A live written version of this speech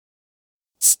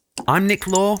I'm Nick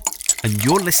Law, and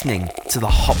you're listening to the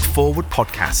Hop Forward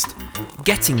podcast,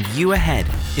 getting you ahead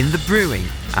in the brewing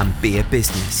and beer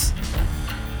business.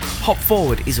 Hop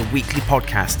Forward is a weekly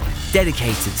podcast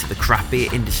dedicated to the craft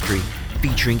beer industry,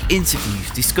 featuring interviews,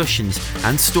 discussions,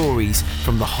 and stories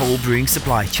from the whole brewing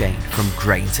supply chain from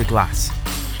grain to glass.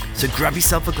 So grab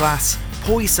yourself a glass,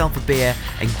 pour yourself a beer,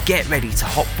 and get ready to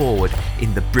hop forward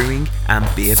in the brewing and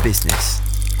beer business.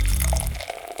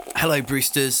 Hello,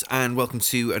 Brewsters, and welcome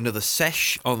to another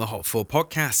sesh on the Hop Forward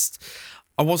podcast.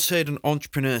 I once heard an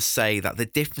entrepreneur say that the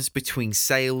difference between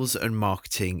sales and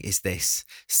marketing is this.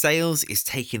 Sales is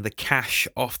taking the cash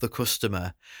off the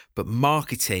customer, but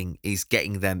marketing is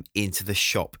getting them into the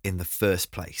shop in the first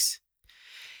place.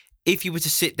 If you were to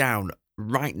sit down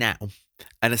right now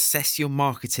and assess your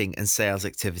marketing and sales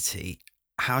activity,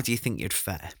 how do you think you'd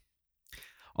fare?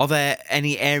 Are there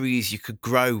any areas you could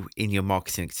grow in your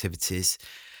marketing activities?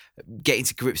 Getting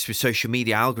to grips with social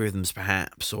media algorithms,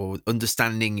 perhaps, or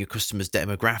understanding your customer's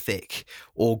demographic,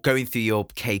 or going through your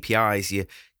KPIs, your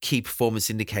key performance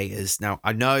indicators. Now,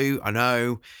 I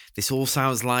know this all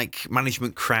sounds like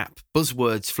management crap,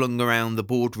 buzzwords flung around the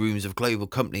boardrooms of global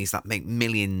companies that make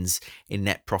millions in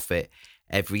net profit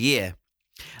every year.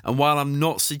 And while I'm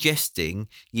not suggesting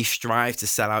you strive to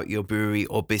sell out your brewery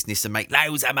or business and make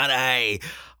loads of money,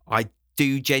 I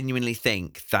do genuinely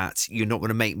think that you're not going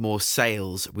to make more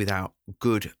sales without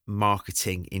good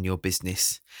marketing in your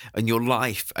business, and your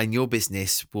life and your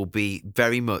business will be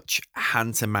very much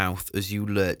hand to mouth as you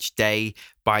lurch day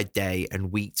by day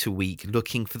and week to week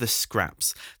looking for the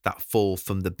scraps that fall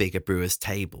from the bigger brewers'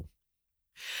 table.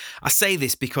 I say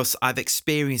this because I've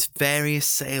experienced various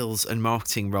sales and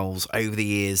marketing roles over the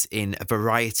years in a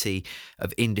variety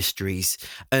of industries,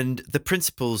 and the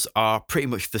principles are pretty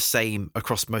much the same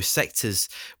across most sectors,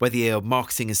 whether you're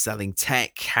marketing and selling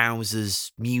tech,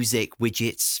 houses, music,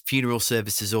 widgets, funeral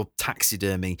services, or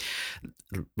taxidermy.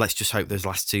 Let's just hope those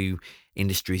last two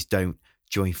industries don't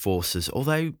join forces,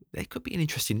 although there could be an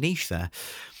interesting niche there.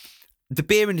 The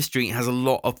beer industry has a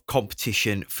lot of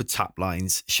competition for tap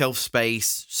lines, shelf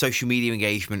space, social media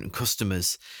engagement, and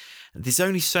customers. There's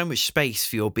only so much space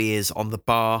for your beers on the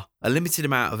bar, a limited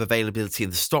amount of availability in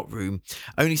the stock room,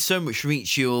 only so much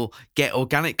reach you'll get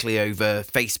organically over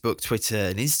Facebook, Twitter,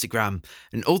 and Instagram,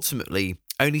 and ultimately,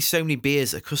 only so many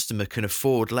beers a customer can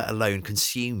afford, let alone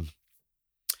consume.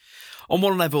 On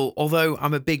one level, although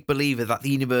I'm a big believer that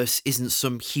the universe isn't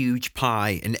some huge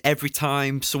pie, and every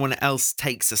time someone else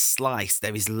takes a slice,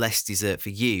 there is less dessert for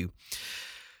you,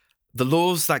 the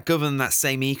laws that govern that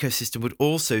same ecosystem would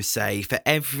also say for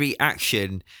every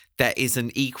action, there is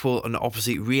an equal and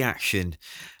opposite reaction,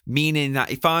 meaning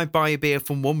that if I buy a beer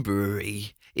from one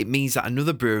brewery, it means that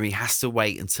another brewery has to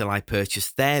wait until I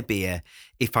purchase their beer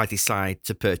if I decide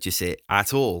to purchase it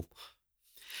at all.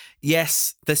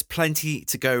 Yes, there's plenty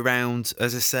to go around.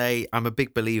 As I say, I'm a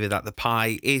big believer that the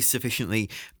pie is sufficiently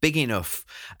big enough,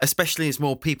 especially as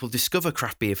more people discover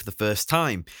craft beer for the first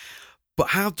time. But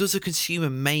how does a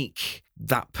consumer make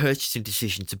that purchasing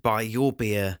decision to buy your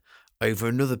beer over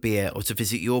another beer, or to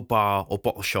visit your bar or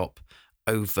bottle shop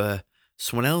over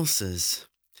someone else's?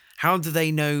 How do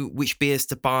they know which beers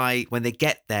to buy when they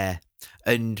get there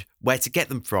and where to get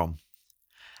them from?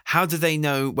 How do they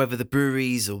know whether the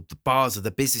breweries or the bars or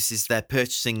the businesses they're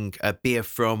purchasing a beer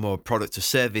from or a product or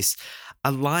service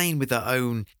align with their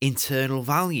own internal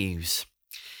values?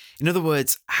 In other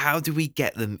words, how do we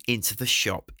get them into the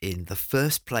shop in the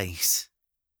first place?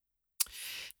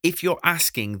 If you're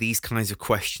asking these kinds of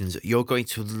questions, you're going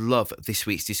to love this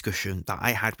week's discussion that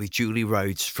I had with Julie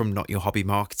Rhodes from Not Your Hobby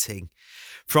Marketing.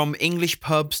 From English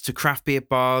pubs to craft beer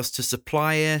bars to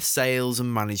supplier, sales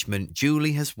and management,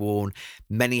 Julie has worn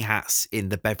many hats in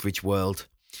the beverage world.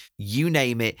 You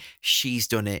name it, she's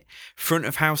done it. Front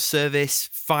of house service,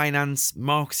 finance,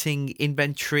 marketing,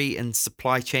 inventory and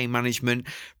supply chain management,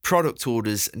 product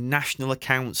orders, national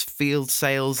accounts, field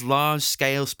sales, large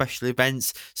scale special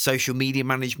events, social media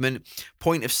management,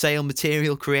 point of sale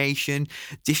material creation,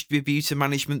 distributor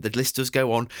management, the list does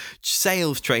go on,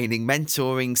 sales training,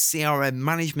 mentoring, CRM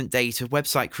management data,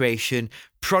 website creation,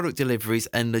 product deliveries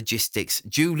and logistics.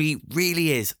 Julie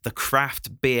really is the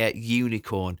craft beer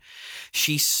unicorn.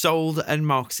 She sold and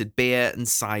marketed beer and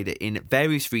cider in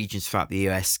various regions throughout the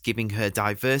US, giving her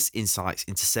diverse insights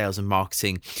into sales and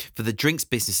marketing for the drinks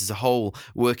business as a whole,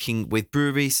 working with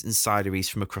breweries and cideries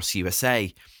from across the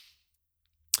USA.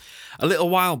 A little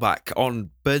while back,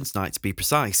 on Burns Night to be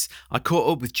precise, I caught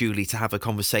up with Julie to have a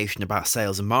conversation about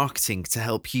sales and marketing to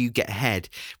help you get ahead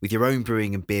with your own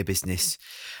brewing and beer business.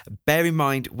 Bear in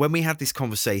mind, when we had this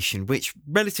conversation, which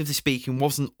relatively speaking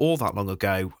wasn't all that long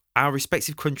ago, our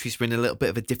respective countries were in a little bit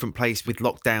of a different place with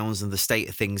lockdowns and the state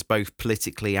of things, both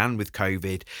politically and with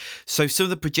COVID. So some of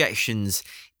the projections,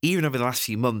 even over the last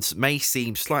few months, may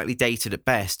seem slightly dated at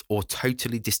best or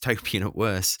totally dystopian at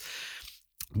worst.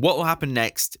 What will happen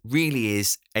next really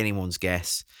is anyone's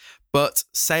guess. But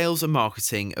sales and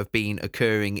marketing have been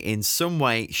occurring in some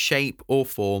way, shape, or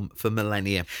form for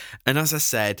millennia. And as I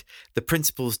said, the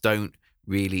principles don't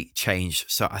really change.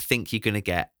 So I think you're going to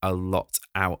get a lot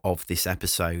out of this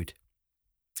episode.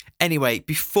 Anyway,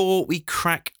 before we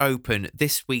crack open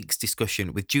this week's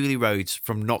discussion with Julie Rhodes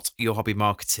from Not Your Hobby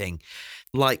Marketing,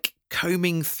 like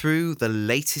combing through the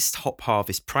latest Hop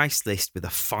Harvest price list with a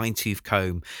fine-tooth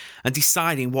comb and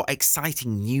deciding what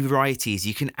exciting new varieties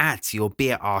you can add to your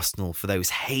beer arsenal for those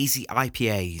hazy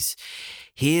IPAs,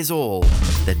 here's all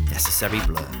the necessary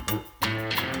blur.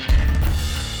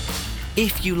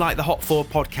 If you like the Hop Forward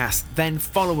podcast, then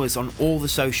follow us on all the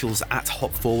socials at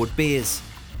Hop Forward Beers.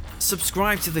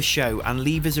 Subscribe to the show and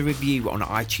leave us a review on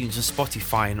iTunes and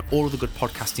Spotify and all of the good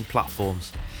podcasting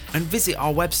platforms. And visit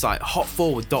our website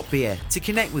hopforward.beer to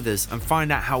connect with us and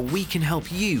find out how we can help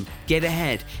you get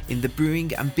ahead in the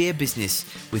brewing and beer business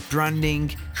with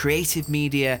branding, creative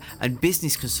media and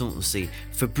business consultancy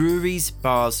for breweries,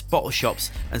 bars, bottle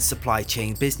shops and supply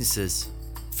chain businesses.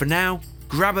 For now,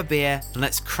 grab a beer and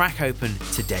let's crack open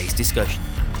today's discussion.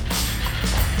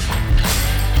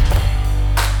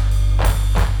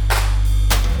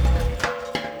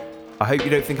 I hope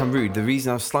you don't think I'm rude. The reason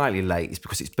I was slightly late is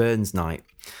because it's Burns night.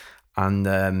 And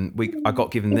I got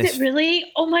given this. Is it really?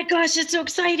 Oh my gosh, it's so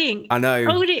exciting. I know.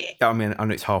 I mean, I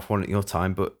know it's 1:30 at your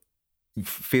time, but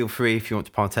feel free if you want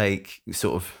to partake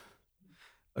sort of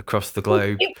across the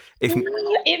globe.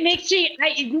 It makes me,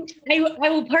 I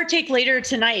will partake later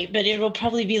tonight, but it will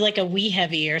probably be like a wee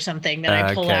heavy or something that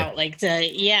I pull out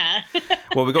yeah.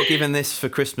 Well, we got given this for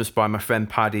Christmas by my friend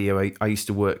Paddy, who I used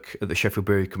to work at the Sheffield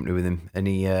Brewery Company with him, and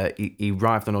he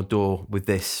arrived on our door with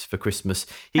this for Christmas.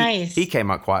 Nice. He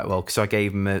came out quite well because I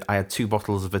gave him I had 2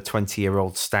 bottles of a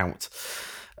 20-year-old stout,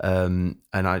 and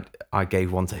I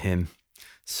gave one to him.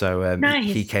 So nice.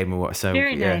 He came away. So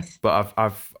very nice. But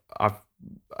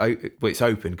well, it's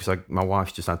open because my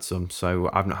wife's just had some,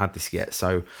 so I've not had this yet.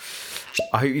 So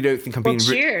I hope you don't think I'm being rude.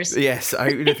 Cheers. Yes, I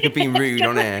hope you don't think I'm being rude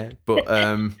on air. But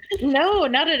no,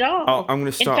 not at all. I'm going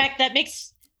to start. In fact, that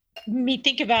makes me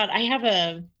think about I have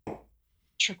a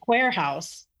Triquare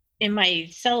house in my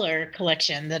cellar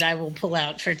collection that I will pull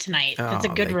out for tonight. That's a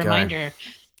good reminder.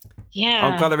 Yeah,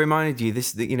 I'm glad I reminded you.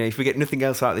 This, if we get nothing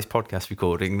else out of this podcast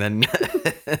recording, then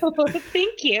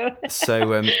thank you.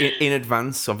 So in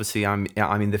advance, obviously, I'm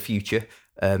in the future.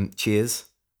 Cheers.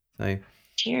 So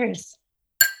cheers.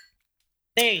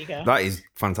 There you go. That is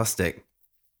fantastic.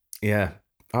 Yeah,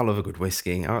 I love a good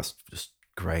whiskey. Oh, that's just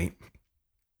great.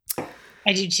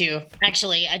 I do too.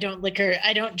 Actually, I don't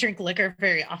drink liquor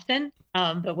very often.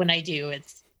 But when I do,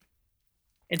 it's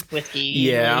whiskey.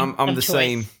 Yeah, I'm the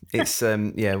same. It's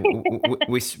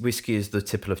whiskey is the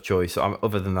tipple of choice.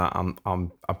 Other than that,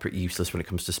 I'm pretty useless when it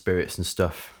comes to spirits and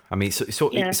stuff. I mean,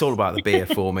 it's all about the beer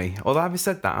for me. Although having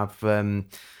said that,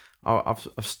 I've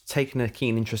taken a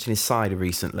keen interest in his cider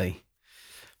recently.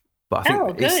 But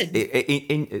I think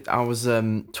good. I was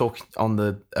talking on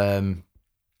the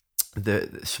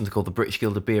something called the British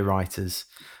Guild of Beer Writers.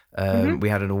 We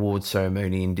had an award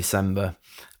ceremony in December.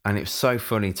 And it was so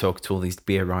funny talking to all these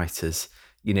beer writers,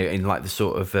 in like the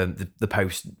sort of the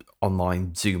post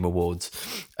online Zoom awards.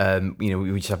 We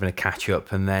were just having a catch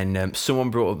up, and then someone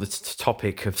brought up the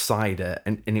topic of cider,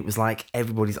 and it was like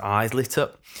everybody's eyes lit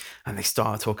up, and they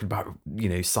started talking about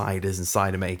ciders and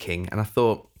cider making, and I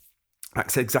thought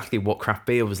that's exactly what craft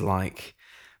beer was like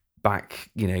back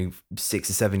 6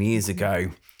 or 7 years ago.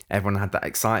 Everyone had that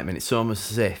excitement. It's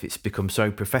almost as if it's become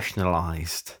so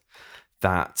professionalized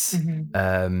that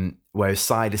whereas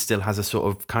cider still has a sort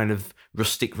of kind of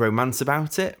rustic romance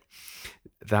about it,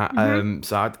 that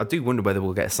so I do wonder whether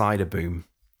we'll get a cider boom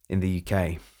in the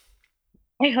UK.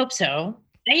 I hope so.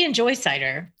 I enjoy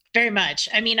cider very much.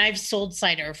 I mean, I've sold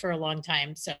cider for a long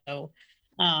time, so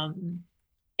and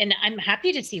I'm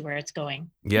happy to see where it's going.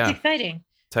 Yeah, it's exciting.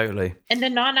 Totally. And the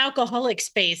non-alcoholic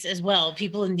space as well.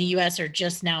 People in the US are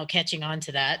just now catching on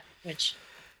to that, which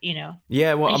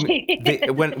Yeah, well, I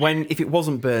mean, when if it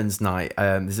wasn't Burns night,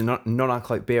 there's a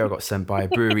non-alcoholic beer I got sent by a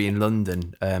brewery in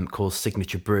London called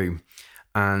Signature Brew,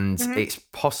 and it's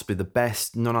possibly the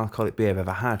best non-alcoholic beer I've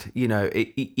ever had.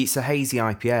 It's a hazy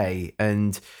IPA,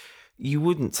 and you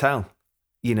wouldn't tell,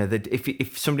 that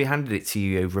if somebody handed it to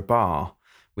you over a bar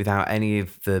without any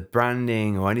of the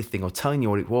branding or anything or telling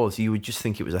you what it was, you would just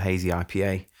think it was a hazy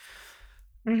IPA.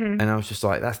 And I was just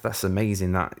like, that's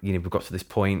amazing that, we've got to this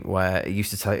point where it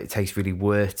used to taste really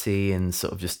worty and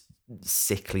sort of just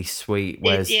sickly sweet,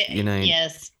 whereas,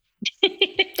 Yes.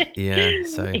 Yeah,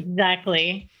 so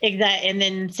Exactly. And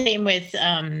then same with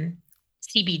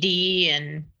CBD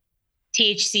and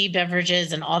THC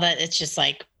beverages and all that. It's just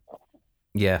like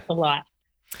yeah. a lot.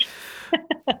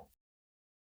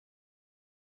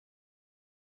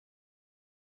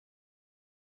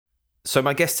 So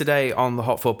my guest today on the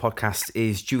Hop Forward podcast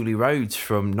is Julie Rhodes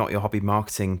from Not Your Hobby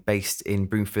Marketing, based in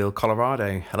Broomfield,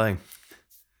 Colorado. Hello.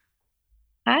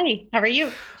 Hi, how are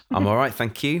you? I'm all right,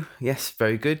 thank you. Yes,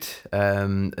 very good.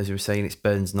 As you were saying, it's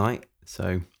Burns night,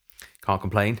 so can't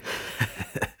complain.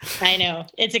 I know,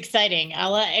 it's exciting.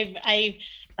 I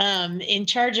in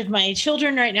charge of my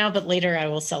children right now, but later I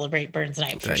will celebrate Burns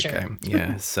night for sure. Okay.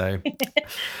 Yeah, so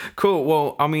cool.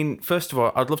 Well, I mean, first of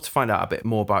all, I'd love to find out a bit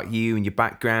more about you and your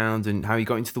background and how you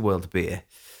got into the world of beer.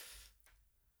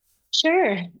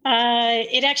 Sure.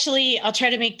 I'll try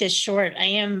to make this short. I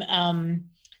am,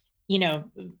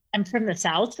 I'm from the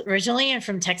South originally. I'm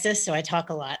from Texas, so I talk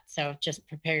a lot. So just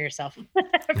prepare yourself for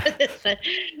this. But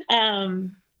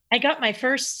I got my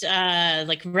first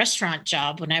like restaurant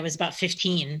job when I was about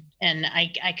 15, and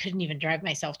I couldn't even drive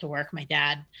myself to work. My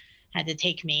dad had to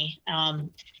take me, and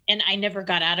I never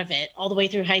got out of it all the way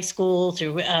through high school,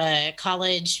 through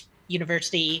college,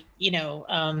 university.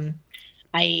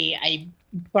 I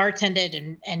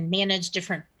bartended and managed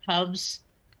different pubs.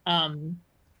 I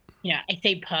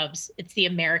say pubs. It's the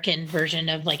American version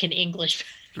of like an English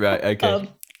Right. Okay. pub.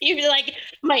 Even like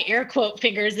my air quote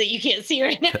fingers that you can't see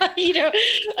right now.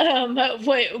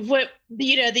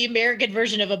 The American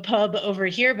version of a pub over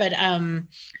here. But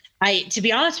to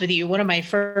be honest with you, one of my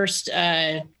first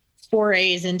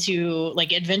forays into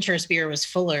like adventurous beer was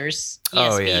Fuller's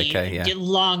ESB. Oh yeah. Okay. Yeah. A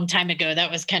long time ago. That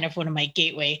was kind of one of my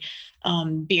gateway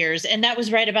beers, and that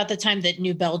was right about the time that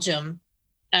New Belgium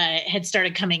had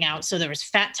started coming out. So there was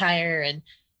Fat Tire, and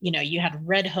you had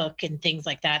Red Hook and things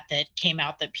like that came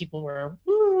out that people were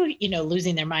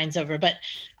losing their minds over. But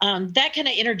that kind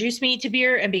of introduced me to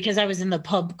beer, and because I was in the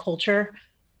pub culture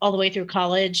all the way through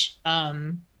college,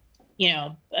 I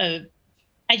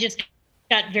just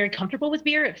got very comfortable with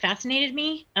beer. It fascinated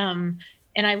me, and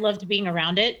I loved being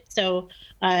around it. So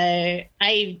I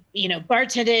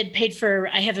bartended, paid for.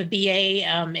 I have a BA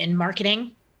in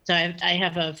marketing. So I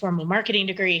have a formal marketing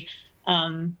degree.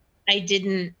 I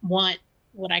didn't want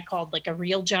what I called like a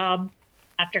real job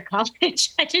after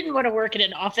college. I didn't want to work in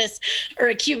an office or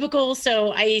a cubicle.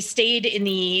 So I stayed in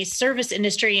the service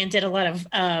industry and did a lot of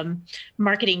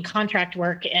marketing contract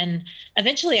work. And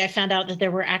eventually I found out that there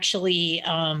were actually,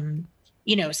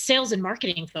 sales and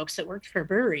marketing folks that worked for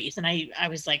breweries. And I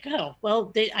was like, oh,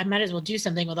 well, I might as well do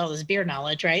something with all this beer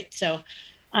knowledge, right? So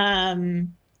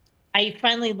I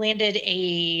finally landed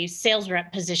a sales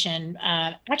rep position,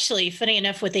 actually, funny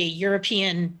enough, with a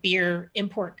European beer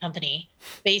import company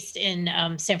based in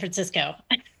San Francisco.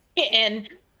 And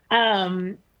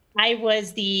I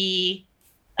was the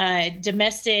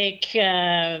domestic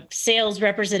sales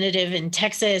representative in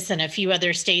Texas and a few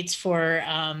other states for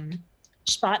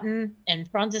Spaten and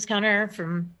Franziskaner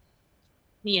from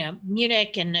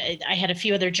Munich. And I had a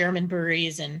few other German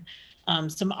breweries and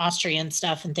some Austrian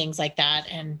stuff and things like that.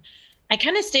 And I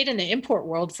kind of stayed in the import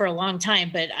world for a long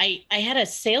time, but I had a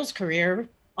sales career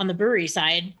on the brewery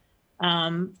side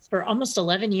for almost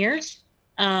 11 years.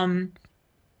 I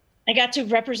got to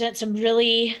represent some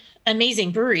really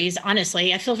amazing breweries.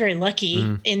 Honestly, I feel very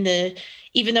lucky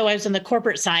even though I was on the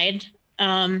corporate side,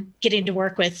 getting to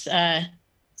work with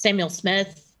Samuel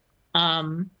Smith,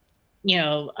 Orval,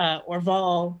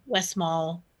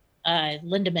 Westmalle,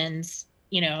 Lindemans,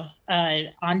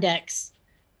 Ondex,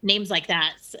 names like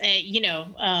that,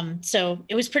 so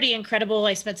it was pretty incredible.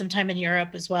 I spent some time in Europe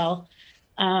as well.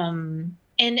 And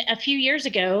a few years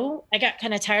ago, I got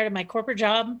kind of tired of my corporate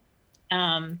job.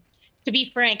 To be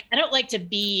frank, I don't like to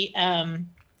be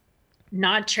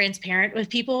non-transparent with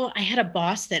people. I had a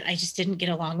boss that I just didn't get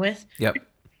along with. Yep.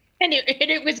 And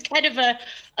it was kind of a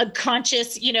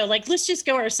conscious, like, let's just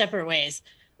go our separate ways.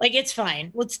 Like, it's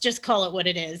fine. Let's just call it what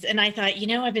it is. And I thought,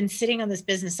 I've been sitting on this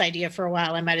business idea for a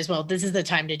while. I might as well. This is the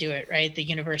time to do it, right? The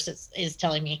universe is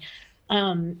telling me.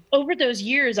 Over those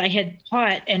years, I had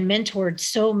taught and mentored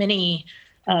so many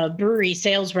brewery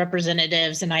sales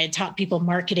representatives, and I had taught people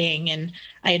marketing, and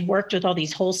I had worked with all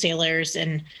these wholesalers,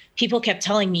 and people kept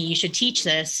telling me, you should teach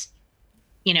this.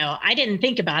 I didn't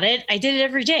think about it. I did it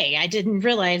every day. I didn't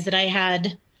realize that I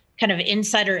had kind of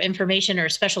insider information or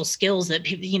special skills that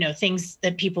people, things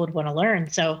that people would want to learn.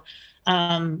 So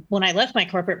when I left my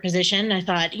corporate position, I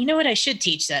thought, I should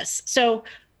teach this. So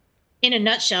in a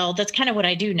nutshell, that's kind of what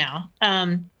I do now.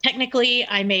 Technically,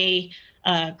 I'm a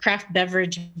craft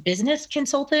beverage business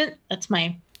consultant. That's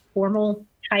my formal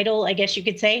title, I guess you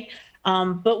could say.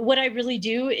 But what I really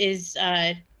do is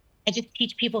I just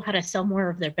teach people how to sell more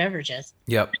of their beverages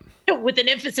Yep. with an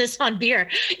emphasis on beer.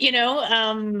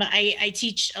 I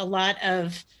teach a lot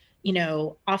of,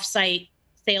 offsite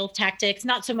sales tactics,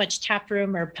 not so much tap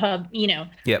room or pub,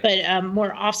 Yep. but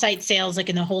more offsite sales, like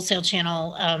in the wholesale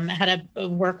channel, how to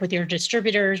work with your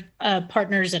distributors,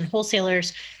 partners, and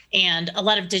wholesalers, and a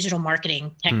lot of digital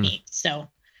marketing Mm. techniques. So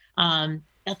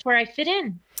that's where I fit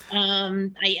in.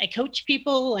 I coach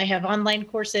people, I have online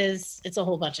courses, it's a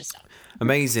whole bunch of stuff.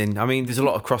 Amazing. I mean, there's a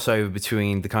lot of crossover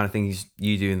between the kind of things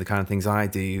you do and the kind of things I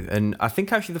do. And I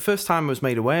think actually the first time I was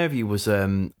made aware of you was,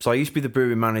 so I used to be the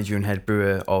brewery manager and head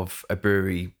brewer of a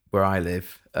brewery where I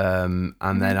live. And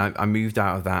then I moved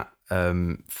out of that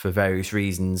for various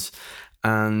reasons,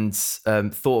 and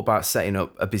thought about setting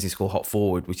up a business called Hop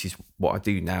Forward, which is what I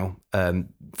do now,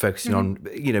 focusing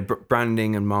Mhm. on,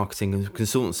 branding and marketing and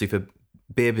consultancy for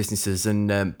beer businesses. And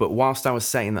but whilst I was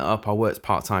setting that up, I worked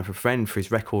part-time for a friend for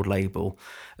his record label.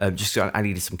 Just so I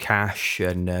needed some cash,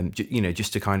 and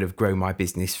just to kind of grow my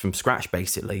business from scratch,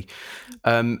 basically.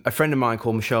 A friend of mine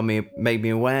called Michelle made me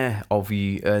aware of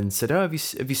you and said, "Oh, have you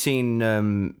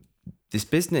seen this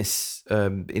business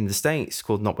in the States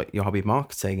called Not But Your Hobby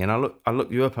Marketing?" And I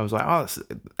looked you up. I was like, "Oh, that's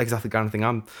exactly the kind of thing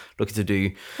I'm looking to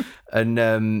do." And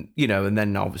and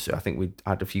then obviously I think we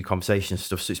had a few conversations and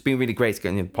stuff. So it's been really great to get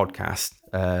in the podcast,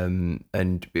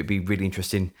 and it'd be really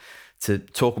interesting to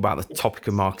talk about the topic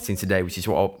of marketing today, which is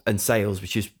and sales,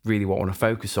 which is really what I want to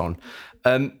focus on.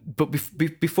 But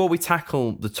before we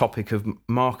tackle the topic of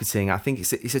marketing, I think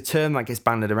it's a term that gets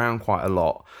bandied around quite a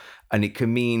lot, and it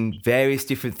can mean various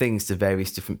different things to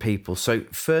various different people. So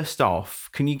first off,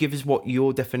 can you give us what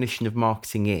your definition of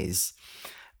marketing is,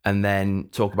 and then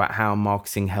talk about how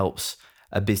marketing helps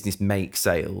a business make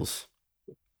sales?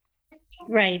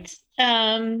 Right.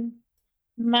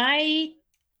 My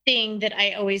thing that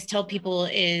I always tell people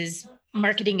is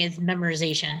marketing is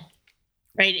memorization,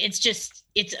 right?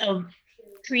 It's a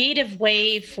creative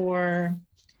way for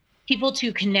people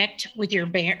to connect with your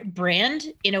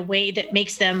brand in a way that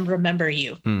makes them remember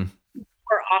you Hmm.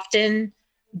 more often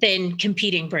than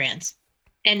competing brands.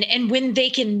 And when they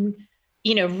can,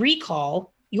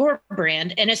 recall your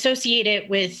brand and associate it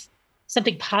with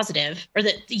something positive, or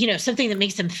that, something that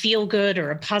makes them feel good,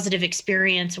 or a positive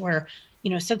experience, or,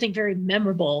 something very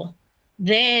memorable,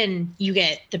 then you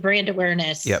get the brand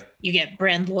awareness, Yep. you get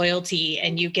brand loyalty,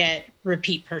 and you get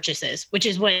repeat purchases, which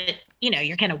is what,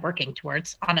 you're kind of working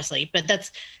towards, honestly. But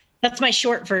that's my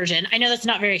short version. I know that's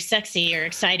not very sexy or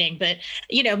exciting, but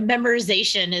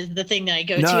memorization is the thing that I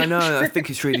go No, to. no, I think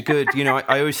it's really good.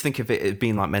 I always think of it as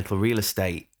being like mental real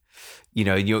estate.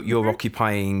 You're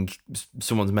occupying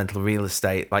someone's mental real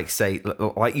estate, like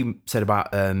like you said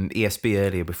about ESB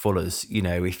earlier with Fuller's.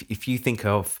 If you think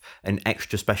of an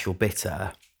extra special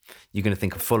bitter, you're going to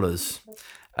think of Fuller's.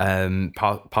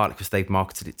 Partly because they've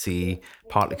marketed it to you,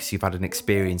 partly because you've had an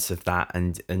experience of that,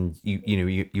 and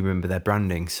you remember their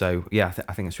branding. So yeah,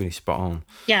 I think that's really spot on.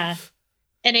 Yeah.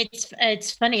 And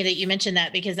it's funny that you mentioned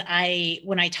that, because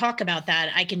when I talk about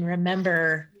that, I can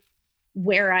remember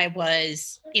where I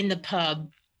was in the pub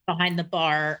behind the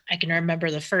bar. I can remember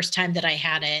the first time that I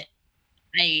had it.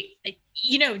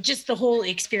 Just the whole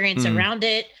experience Mm. around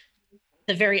it,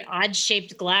 the very odd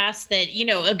shaped glass that,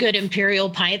 a good imperial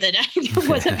pint that I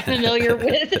wasn't familiar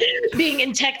with being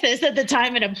in Texas at the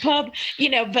time in a pub,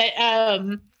 but,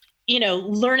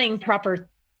 learning proper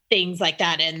things like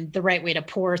that and the right way to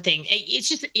pour things. It's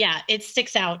just, yeah, it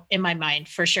sticks out in my mind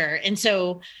for sure. And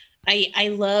so I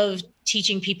love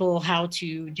teaching people how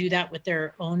to do that with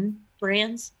their own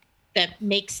brands that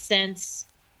makes sense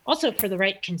also for the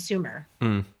right consumer.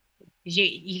 Mm.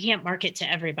 You can't market to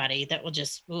everybody. That will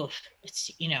just, oof, it's,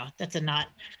 that's not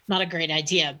a great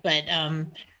idea. But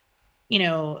you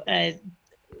know uh,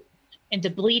 and to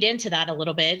bleed into that a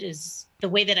little bit, is the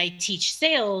way that I teach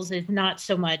sales is not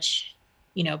so much,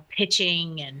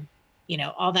 pitching and,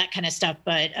 all that kind of stuff,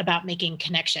 but about making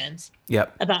connections,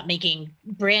 Yep. about making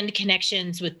brand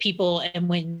connections with people. And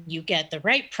when you get the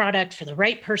right product for the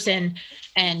right person,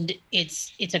 and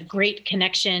it's a great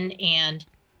connection, and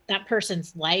that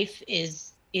person's life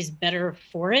is better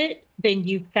for it, then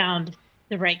you found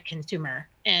the right consumer.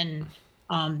 And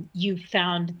you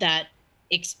found that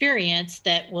experience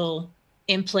that will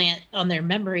implant on their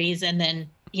memories, and then,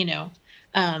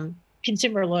 um,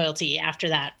 consumer loyalty after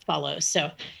that follows.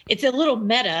 So it's a little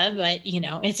meta, but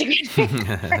it's a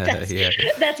good Yeah.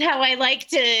 that's how I like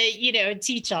to,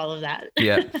 teach all of that.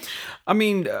 Yeah. I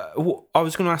mean, I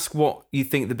was going to ask what you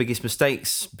think the biggest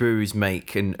mistakes breweries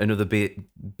make and other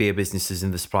beer businesses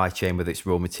in the supply chain, whether it's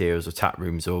raw materials or tap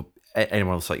rooms or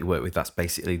anyone else that you work with that's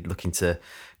basically looking to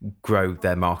grow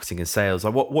their marketing and sales.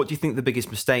 Like, what do you think the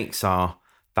biggest mistakes are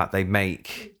that they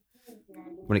make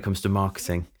when it comes to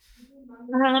marketing?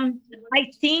 Um, I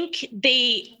think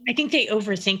they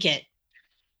overthink it.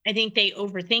 I think they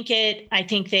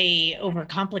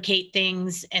overcomplicate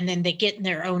things, and then they get in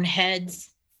their own heads,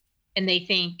 and they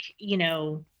think,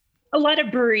 a lot of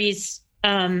breweries,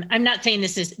 I'm not saying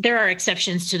there are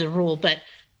exceptions to the rule, but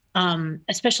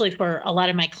especially for a lot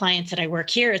of my clients that I work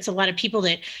here, it's a lot of people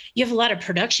that you have a lot of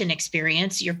production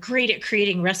experience. You're great at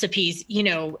creating recipes,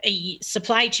 a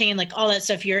supply chain, like all that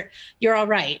stuff. You're all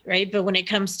right, right? But when it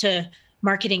comes to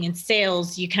marketing and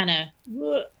sales, you kind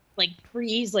of like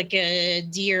freeze like a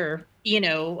deer,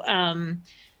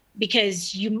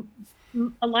 because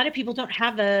a lot of people don't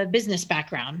have a business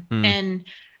background. Mm.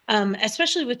 And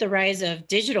especially with the rise of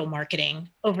digital marketing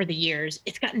over the years,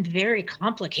 it's gotten very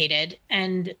complicated.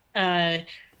 And,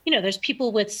 there's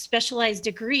people with specialized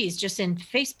degrees just in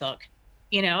Facebook,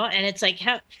 and it's like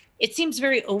it seems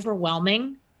very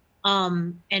overwhelming,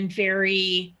 and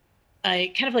very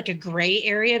kind of like a gray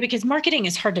area, because marketing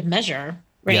is hard to measure,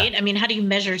 right? Yeah. I mean, how do you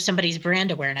measure somebody's brand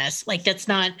awareness? Like, that's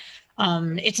not,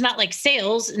 it's not like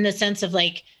sales in the sense of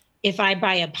like, if I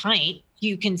buy a pint,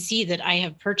 you can see that I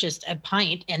have purchased a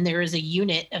pint and there is a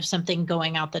unit of something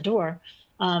going out the door.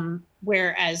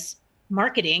 Whereas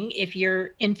marketing, if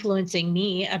you're influencing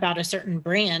me about a certain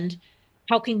brand,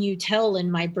 how can you tell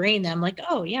in my brain that I'm like,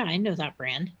 oh, yeah, I know that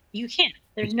brand? You can't.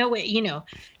 There's no way,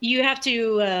 you have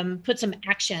to put some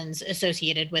actions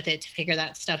associated with it to figure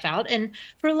that stuff out. And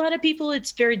for a lot of people,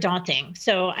 it's very daunting.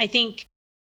 So I think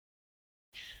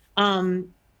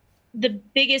um, the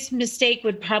biggest mistake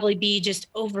would probably be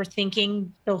just overthinking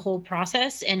the whole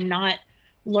process and not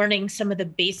learning some of the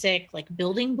basic like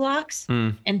building blocks,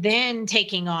 Mm. and then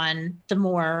taking on the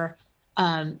more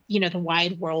the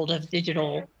wide world of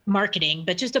digital marketing,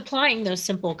 but just applying those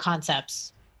simple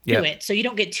concepts Yeah. to it so you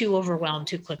don't get too overwhelmed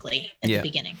too quickly at the Yeah.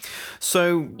 beginning.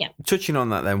 So, Yeah. touching on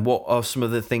that, then, what are some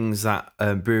of the things that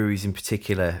breweries in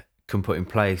particular can put in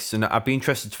place? And I'd be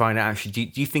interested to find out, actually,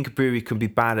 do you think a brewery can be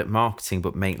bad at marketing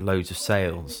but make loads of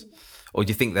sales? Or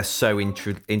do you think they're so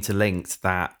interlinked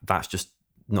that that's just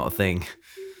not a thing?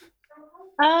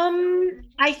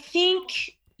 I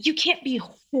think you can't be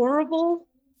horrible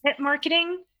at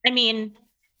marketing. I mean,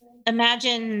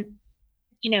 imagine,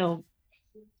 you know,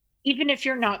 even if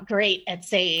you're not great at,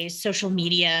 say, social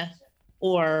media,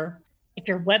 or if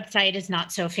your website is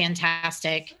not so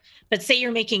fantastic, but say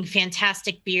you're making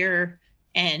fantastic beer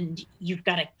and you've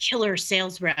got a killer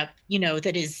sales rep,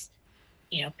 that is,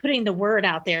 putting the word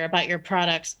out there about your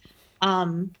products.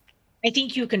 Um, I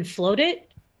think you can float it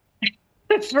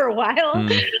for a while.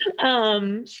 Mm.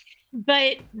 Um,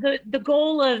 but the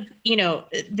goal of,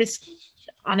 this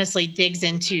honestly digs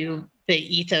into the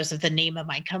ethos of the name of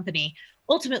my company.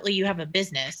 Ultimately, you have a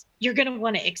business. You're going to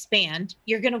want to expand.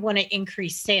 You're going to want to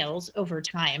increase sales over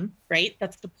time, right?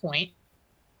 That's the point.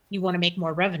 You want to make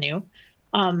more revenue.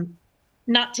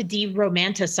 Not to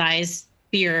de-romanticize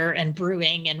beer and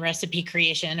brewing and recipe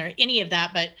creation or any of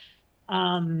that, but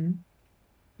um,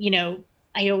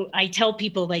 I tell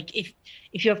people, like, if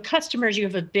you have customers, you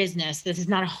have a business. This is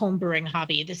not a home brewing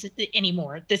hobby. This is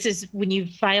anymore. This is when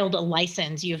you've filed a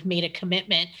license, you've made a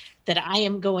commitment that I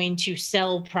am going to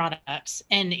sell products.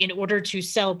 And in order to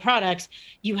sell products,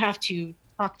 you have to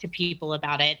talk to people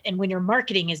about it. And when your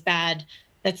marketing is bad,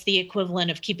 that's the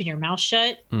equivalent of keeping your mouth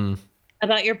shut Mm.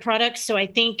 about your products. So I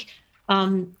think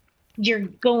you're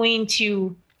going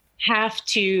to have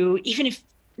to, even if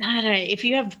I don't know, if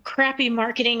you have crappy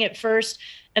marketing at first,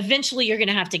 eventually you're going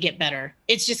to have to get better.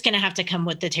 It's just going to have to come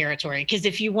with the territory. Because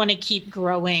if you want to keep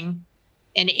growing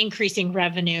and increasing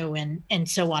revenue and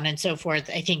so on and so forth,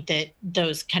 I think that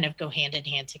those kind of go hand in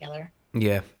hand together.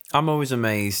 Yeah. I'm always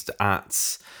amazed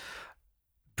at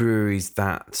breweries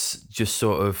that just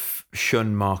sort of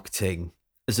shun marketing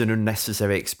as an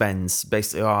unnecessary expense.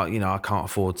 Basically, I can't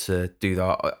afford to do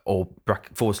that, or /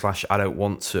 I don't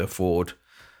want to afford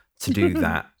to do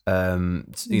that.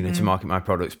 To market my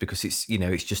products, because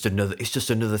it's just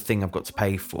another thing I've got to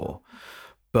pay for.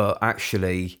 But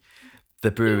actually,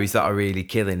 the breweries that are really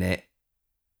killing it,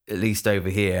 at least over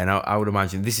here, and I would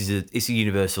imagine it's a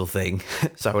universal thing.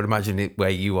 So I would imagine it where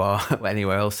you are,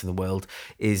 anywhere else in the world,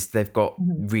 is they've got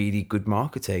really good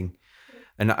marketing.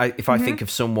 And if I think of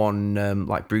someone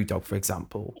like BrewDog, for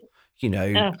example, Oh,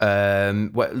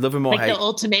 love them or like the hate.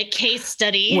 ultimate case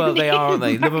study. Well, they are, aren't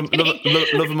they? Marketing.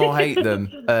 Love them or hate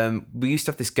them. We used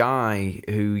to have this guy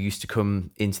who used to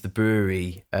come into the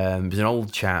brewery. He was an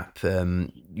old chap,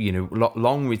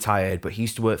 long retired, but he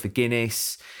used to work for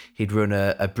Guinness. He'd run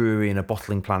a brewery and a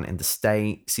bottling plant in the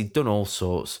States. He'd done all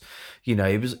sorts.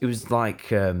 It was like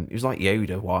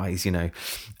Yoda wise, And I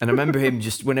remember him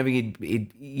just whenever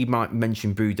he might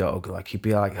mention BrewDog, like he'd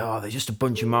be like, "Oh, they're just a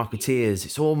bunch of marketeers.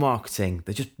 It's all marketing.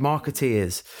 They're just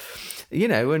marketeers."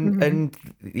 And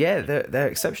yeah, they're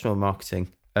exceptional at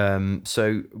marketing.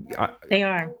 So They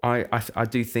are. I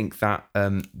do think that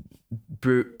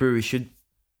breweries should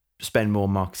spend more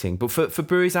on marketing. But for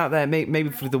breweries out there, maybe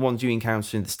for the ones you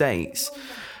encounter in the States,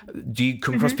 do you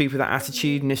come across people with that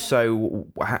attitude? And if so,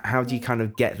 how do you kind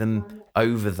of get them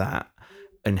over that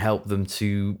and help them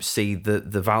to see the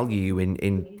value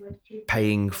in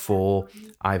paying for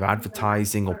either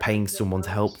advertising or paying someone to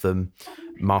help them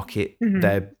market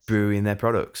their brewery and their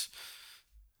products?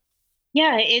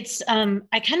 Yeah, it's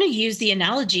I kind of use the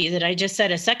analogy that I just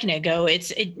said a second ago.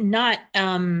 It's not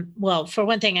well, for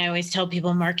one thing, I always tell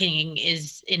people marketing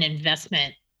is an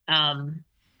investment.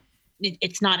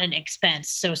 It's not an expense.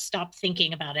 So stop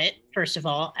thinking about it, first of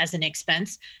all, as an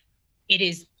expense. It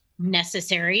is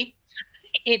necessary.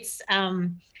 It's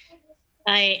the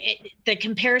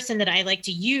comparison that I like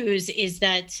to use is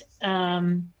that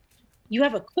you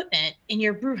have equipment in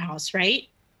your brew house, right?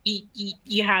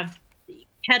 You have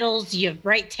kettles, you have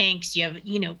bright tanks, you have,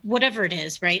 whatever it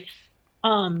is, right?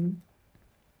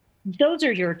 Those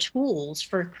are your tools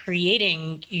for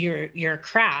creating your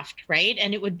craft, right?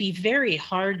 And it would be very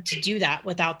hard to do that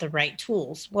without the right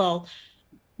tools. Well,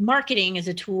 marketing is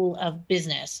a tool of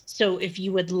business. So if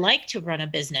you would like to run a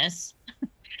business,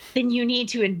 then you need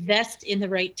to invest in the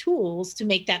right tools to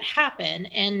make that happen.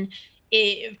 And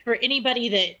for anybody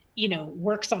that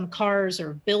works on cars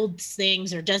or builds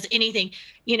things or does anything,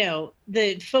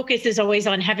 the focus is always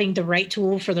on having the right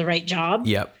tool for the right job.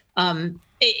 Yep.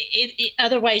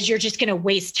 Otherwise, you're just going to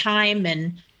waste time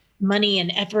and money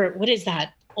and effort. What is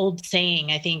that old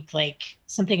saying? I think like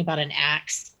something about an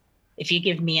axe. If you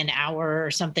give me an hour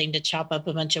or something to chop up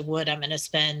a bunch of wood, I'm going to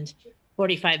spend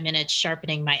 45 minutes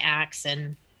sharpening my axe.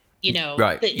 And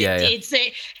right.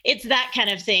 It's that kind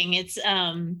of thing. It's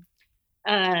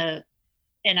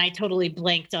and I totally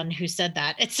blanked on who said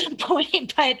that at some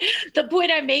point. But the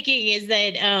point I'm making is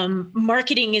that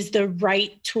marketing is the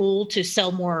right tool to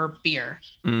sell more beer.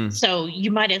 So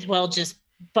you might as well just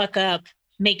buck up,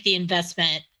 make the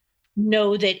investment,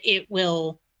 know that it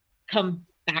will come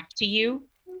back to you,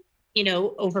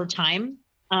 over time.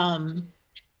 And,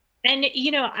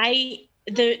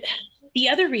 the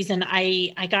other reason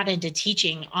I got into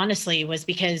teaching, honestly, was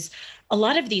because a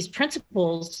lot of these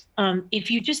principles, if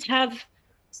you just have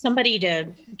somebody to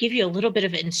give you a little bit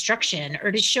of instruction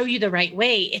or to show you the right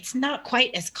way, it's not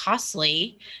quite as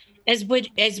costly as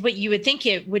what you would think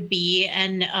it would be.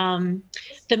 And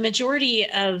the majority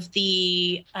of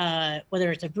the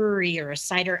whether it's a brewery or a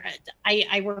cider,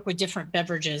 I work with different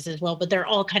beverages as well, but they're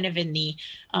all kind of in the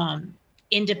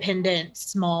independent,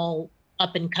 small,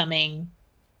 up and coming.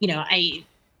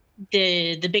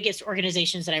 The biggest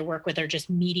organizations that I work with are just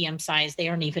medium sized. They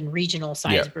aren't even regional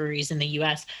size breweries in the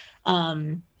US.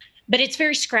 But it's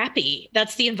very scrappy.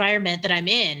 That's the environment that I'm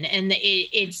in. And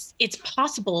it's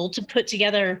possible to put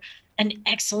together an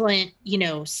excellent,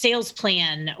 sales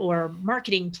plan or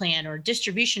marketing plan or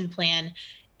distribution plan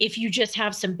if you just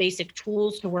have some basic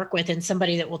tools to work with and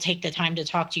somebody that will take the time to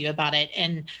talk to you about it.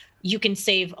 And you can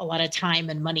save a lot of time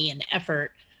and money and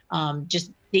effort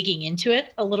just digging into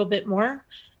it a little bit more.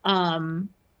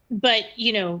 But,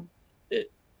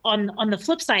 on the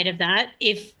flip side of that,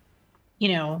 if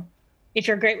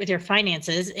you're great with your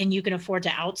finances and you can afford to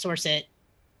outsource it,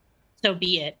 so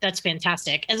be it. That's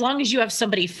fantastic. As long as you have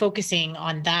somebody focusing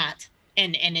on that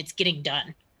and it's getting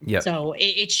done. Yeah. So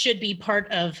it should be part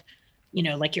of,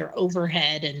 like your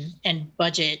overhead and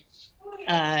budget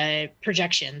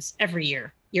projections every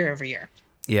year over year.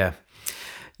 Yeah.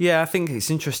 Yeah. I think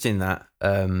it's interesting that,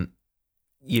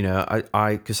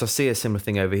 because I see a similar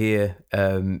thing over here.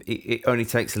 It only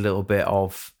takes a little bit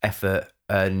of effort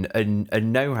and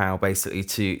know-how basically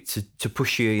to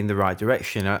push you in the right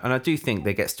direction. And I do think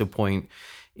there gets to a point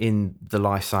in the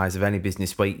life size of any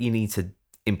business where you need to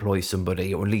employ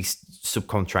somebody or at least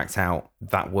subcontract out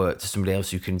that work to somebody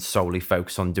else who can solely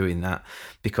focus on doing that,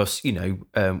 because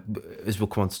as we'll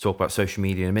come on to talk about social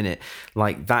media in a minute,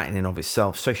 like that in and of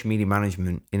itself, social media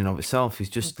management in and of itself is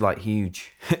just like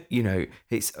huge.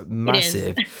 It's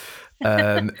massive.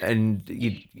 And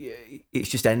it's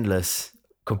just endless,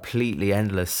 completely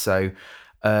endless. So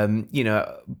You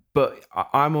know, but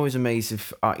I'm always amazed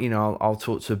if, you know, I'll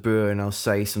talk to a brewer and I'll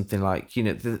say something like, you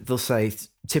know, they'll say,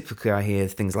 typically I hear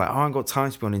things like, oh, I haven't got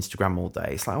time to be on Instagram all day.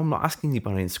 It's like, I'm not asking you to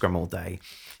be on Instagram all day.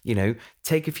 You know,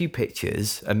 take a few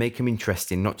pictures and make them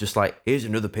interesting, not just like, here's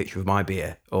another picture of my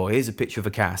beer or here's a picture of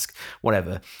a cask,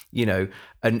 whatever, you know,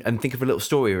 and think of a little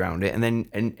story around it. And then,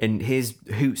 and here's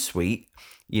Hootsuite,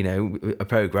 you know, a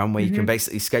program where you can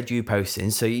basically schedule your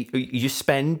posting. So you just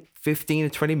spend 15 or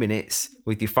 20 minutes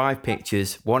with your 5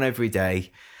 pictures, one every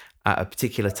day at a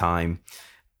particular time,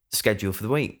 scheduled for the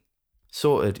week.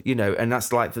 Sorted, you know, and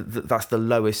that's like that's the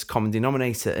lowest common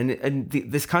denominator, and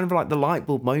there's kind of like the light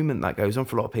bulb moment that goes on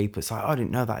for a lot of people. It's like, oh, I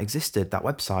didn't know that existed, that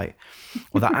website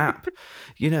or that app,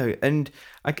 you know. And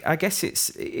I guess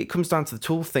it comes down to the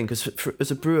tool thing, because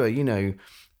as a brewer, you know,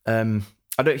 I don't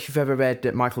know if you've ever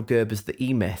read Michael Gerber's The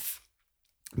E-Myth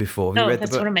before. Have you read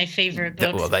that's the book? one of my favorite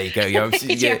books. Well, there you go.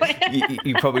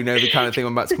 You probably know the kind of thing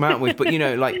I'm about to come out with. But, you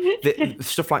know, like the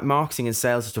stuff like marketing and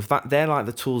sales and stuff, that they're like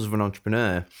the tools of an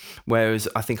entrepreneur. Whereas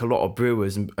I think a lot of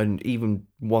brewers and even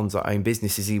ones that own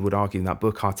businesses, he would argue in that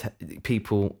book, are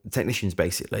technicians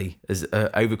basically, as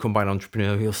overcome by an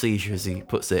entrepreneurial seizure, as he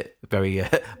puts it very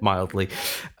mildly.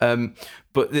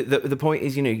 But the point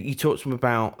is, you know, you talk to them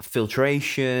about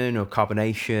filtration or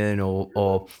carbonation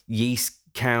or yeast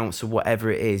counts or whatever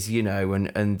it is, you know,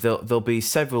 and there'll be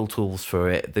several tools for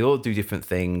it. They all do different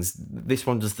things. This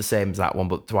one does the same as that one,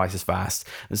 but twice as fast,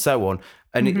 and so on.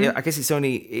 And I guess it's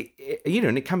only, you know,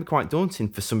 and it can be quite daunting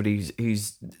for somebody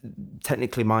who's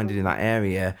technically minded in that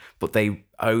area, but they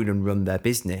own and run their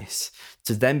business,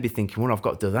 to then be thinking, well, I've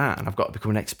got to do that, and I've got to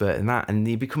become an expert in that, and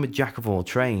you become a jack of all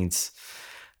trades.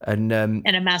 And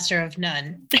a master of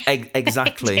none.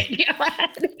 Exactly.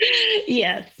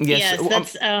 Yes.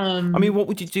 That's I mean, what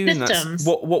would you do systems.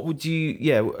 in that? What would you?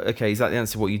 Yeah. Okay. Is that the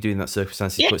answer? What you do in that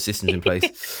circumstance is put systems in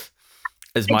place.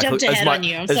 As Michael, jumped ahead on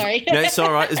you. I'm sorry. No, it's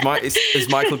all right. As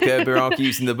Michael Gerber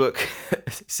argues in the book,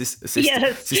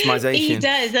 systemization. He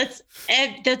does.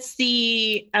 That's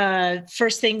the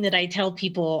first thing that I tell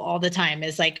people all the time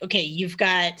is like, okay, you've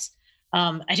got.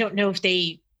 I don't know if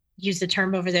they use the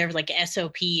term over there, like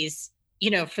SOPs, you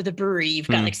know, for the brewery, you've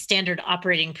got like standard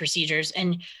operating procedures,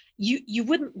 and you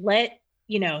wouldn't let,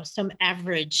 you know, some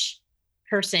average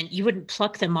person, you wouldn't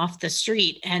pluck them off the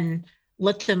street and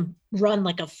let them run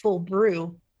like a full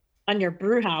brew on your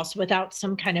brew house without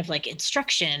some kind of like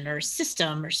instruction or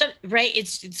system or something, right?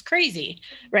 It's crazy,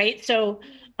 right? So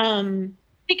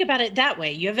think about it that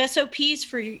way. You have SOPs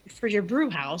for your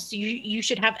brew house. You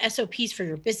should have SOPs for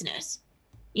your business,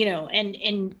 you know,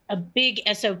 and a big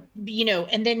SOP, you know,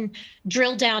 and then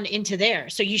drill down into there.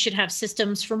 So you should have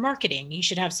systems for marketing. You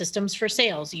should have systems for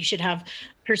sales. You should have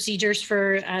procedures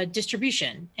for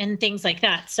distribution and things like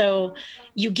that. So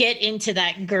you get into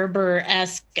that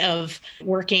Gerber-esque of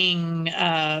working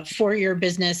for your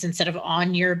business instead of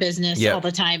on your business all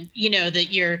the time, you know,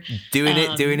 that you're doing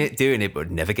it,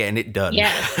 but never getting it done.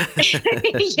 Yes,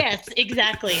 yes,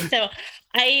 exactly. So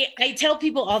I tell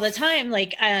people all the time,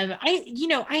 like, I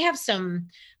have some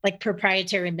like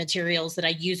proprietary materials that I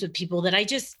use with people that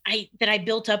I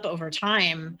built up over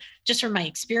time just from my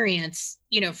experience,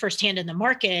 you know, firsthand in the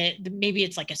market. Maybe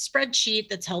it's like a spreadsheet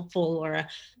that's helpful, or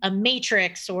a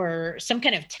matrix, or some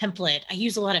kind of template. I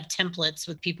use a lot of templates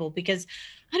with people because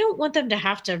I don't want them to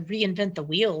have to reinvent the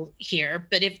wheel here.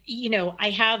 But if, you know, I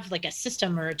have like a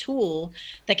system or a tool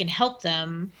that can help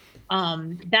them,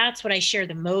 that's what I share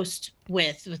the most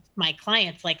with my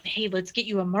clients. Like, hey, let's get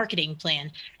you a marketing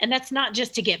plan. And that's not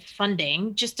just to get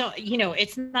funding. Just don't, you know,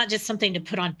 it's not just something to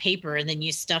put on paper and then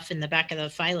you stuff in the back of the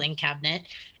filing cabinet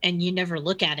and you never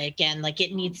look at it again. Like,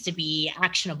 it needs to be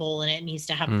actionable and it needs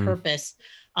to have purpose.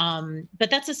 But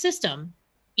that's a system,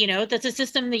 you know, that's a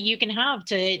system that you can have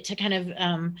to kind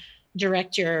of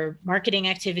direct your marketing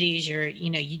activities.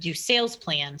 You do sales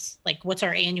plans, like what's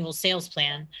our annual sales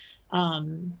plan?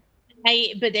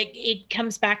 But it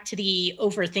comes back to the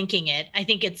overthinking it. I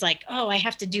think it's like, oh, I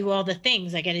have to do all the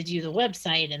things. I got to do the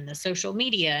website and the social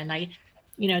media.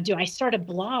 And do I start a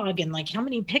blog, and like, how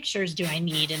many pictures do I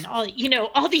need? And all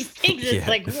these things. It's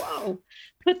like, whoa,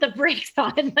 put the brakes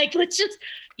on. Like, let's just,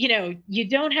 you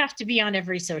don't have to be on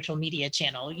every social media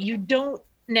channel. You don't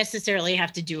necessarily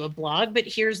have to do a blog, but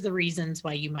here's the reasons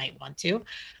why you might want to.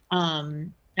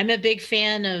 I'm a big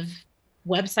fan of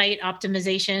website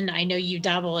optimization. I know you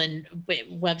dabble in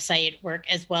website work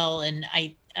as well, and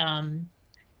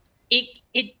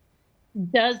it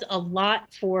does a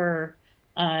lot for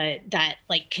that,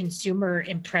 like, consumer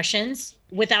impressions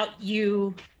without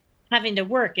you having to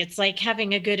work. It's like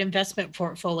having a good investment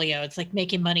portfolio. It's like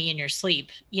making money in your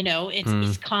sleep.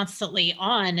 It's constantly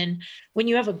on, and when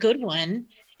you have a good one,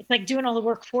 it's like doing all the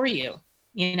work for you,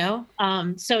 you know?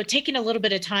 So taking a little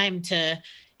bit of time to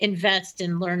invest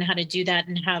and learn how to do that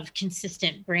and have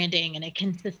consistent branding and a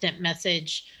consistent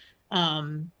message.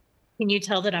 Um, can you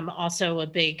tell that I'm also a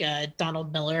big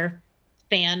Donald Miller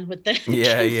fan with the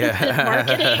Yeah, consistent yeah,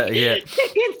 marketing, yeah,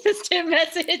 consistent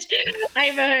message?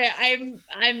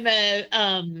 I'm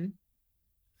a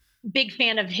big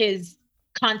fan of his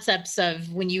concepts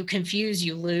of when you confuse,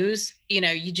 you lose. You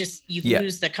know, you yeah.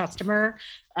 lose the customer,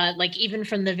 like even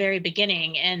from the very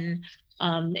beginning. And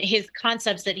his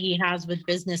concepts that he has with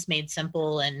business made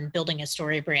simple and building a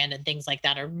story brand and things like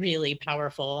that are really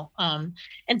powerful.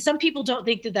 And some people don't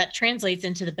think that that translates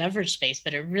into the beverage space,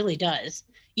 but it really does.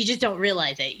 You just don't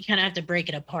realize it. You kind of have to break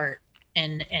it apart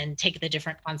and take the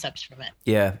different concepts from it.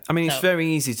 Yeah, I mean, it's So, very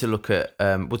easy to look at.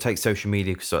 We'll take social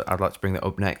media because I'd like to bring that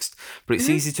up next. But it's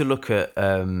mhm, easy to look at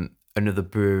another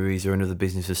breweries or another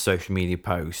business's social media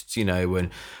posts, you know,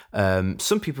 and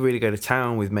some people really go to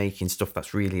town with making stuff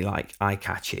that's really like eye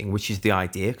catching, which is the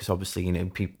idea. Because obviously, you know,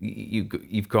 people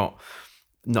you've got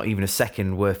not even a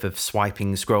second worth of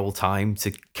swiping scroll time to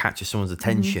capture someone's mhm,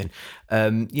 attention.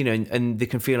 You know, and they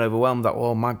can feel overwhelmed that,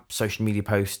 well, my social media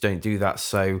posts don't do that,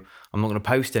 so I'm not going to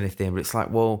post anything. But it's like,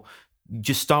 well,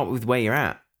 just start with where you're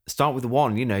at. Start with the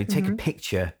one, you know, take a mhm.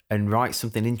 picture and write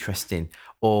something interesting,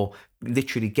 or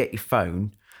literally get your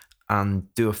phone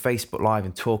and do a Facebook Live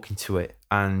and talk into it.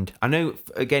 And I know,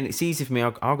 again, it's easy for me.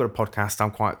 I've got a podcast.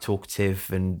 I'm quite talkative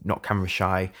and not camera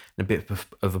shy and a bit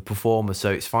of a performer. So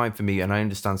it's fine for me. And I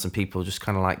understand some people just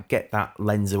kind of like get that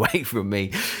lens away from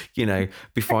me, you know,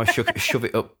 before I shove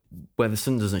it up where the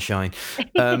sun doesn't shine.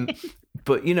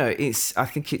 But, you know, I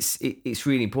think it's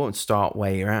really important to start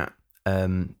where you're at.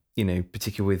 You know,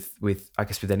 particularly with I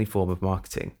guess with any form of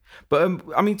marketing. But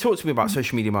I mean, talk to me about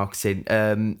social media marketing.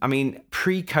 I mean,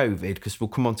 pre-COVID, because we'll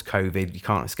come on to COVID. You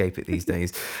can't escape it these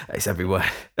days. It's everywhere.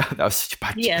 That was such a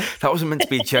bad joke. Yes. That wasn't meant to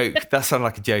be a joke. That sounded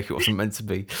like a joke. It wasn't meant to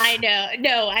be. I know.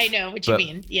 No, I know what you But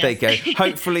mean. there you Yes. go.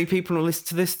 Hopefully, people will listen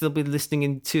to this. They'll be listening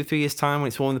in 2 or 3 years' time when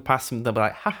it's all in the past, and they'll be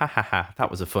like, "Ha ha ha ha, that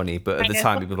was a funny." But at I the know.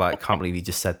 time, people were like, "Can't believe you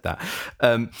just said that."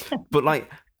 But like,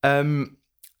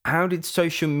 how did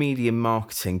social media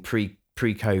marketing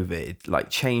pre-COVID like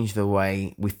change the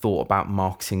way we thought about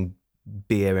marketing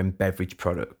beer and beverage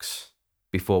products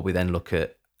before we then look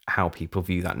at how people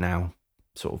view that now,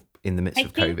 sort of in the midst I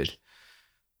of think COVID?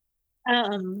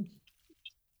 um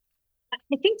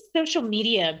I think social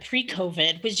media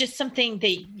pre-COVID was just something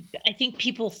that I think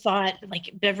people thought like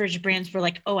beverage brands were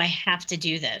like, "Oh, I have to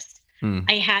do this. Hmm.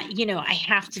 I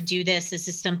have to do this. This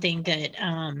is something that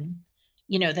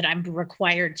that I'm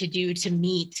required to do to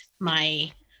meet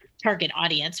my target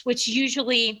audience," which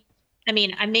usually, I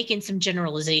mean, I'm making some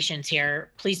generalizations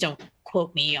here. Please don't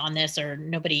quote me on this or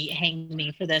nobody hang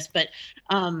me for this, but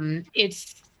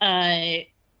it's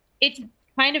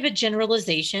kind of a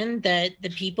generalization that the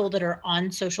people that are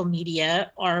on social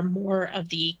media are more of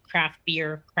the craft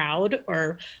beer crowd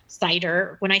or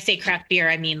cider. When I say craft beer,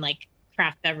 I mean like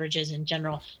craft beverages in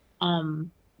general.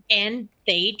 Um, and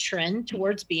they trend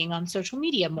towards being on social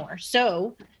media more.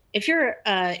 So if you're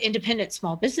an independent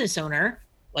small business owner,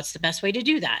 what's the best way to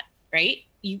do that? Right?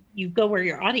 You go where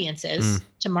your audience is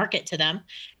to market to them.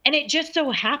 And it just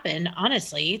so happened,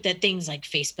 honestly, that things like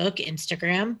Facebook,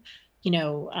 Instagram,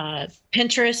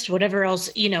 Pinterest, whatever else,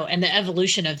 and the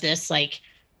evolution of this, like,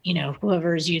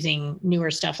 whoever is using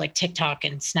newer stuff like TikTok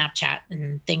and Snapchat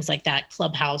and things like that,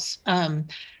 Clubhouse,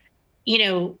 you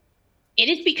know, it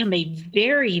has become a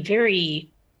very,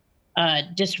 very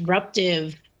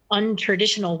disruptive,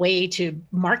 untraditional way to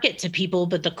market to people.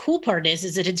 But the cool part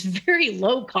is that it's very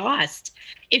low cost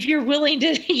if you're willing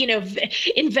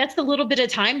to, invest a little bit of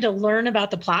time to learn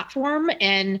about the platform.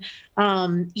 And,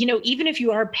 even if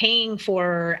you are paying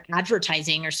for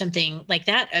advertising or something like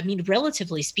that, I mean,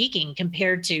 relatively speaking,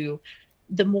 compared to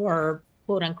the more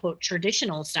quote unquote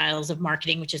traditional styles of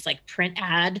marketing, which is like print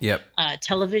ad, Yep.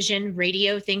 television,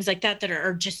 radio, things like that, that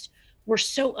are just, we're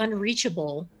so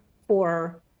unreachable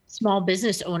for small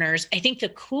business owners. I think the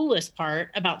coolest part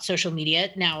about social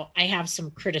media, now I have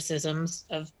some criticisms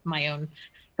of my own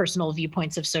personal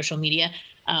viewpoints of social media.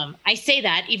 I say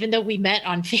that even though we met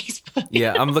on Facebook,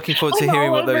 Yeah, I'm looking forward to I'm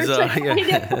hearing all what over. those are. I know.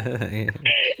 Yeah.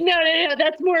 No.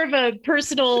 That's more of a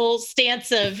personal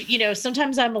stance of,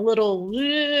 sometimes I'm a little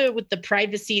with the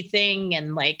privacy thing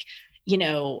and like, you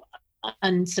know,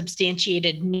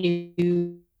 unsubstantiated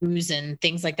news and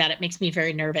things like that. It makes me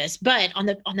very nervous. But on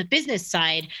the business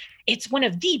side, it's one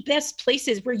of the best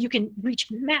places where you can reach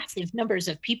massive numbers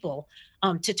of people.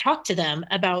 to talk to them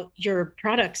about your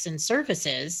products and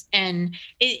services. And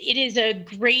it is a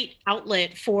great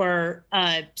outlet for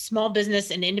small business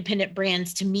and independent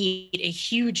brands to meet a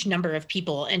huge number of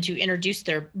people and to introduce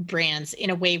their brands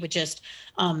in a way with just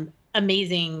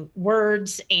amazing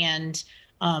words and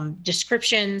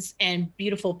descriptions and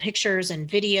beautiful pictures and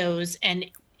videos. And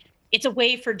it's a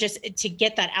way for just to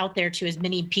get that out there to as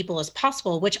many people as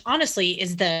possible, which honestly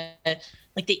is the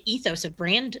ethos of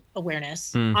brand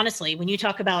awareness. Honestly, when you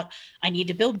talk about, I need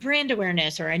to build brand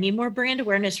awareness, or I need more brand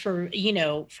awareness for,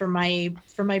 for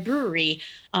my brewery,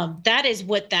 that is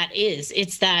what that is.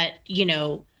 It's that,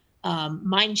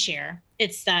 mind share.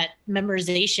 It's that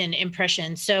memorization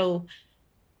impression. So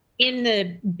in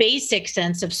the basic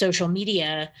sense of social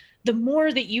media, the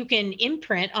more that you can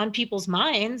imprint on people's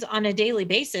minds on a daily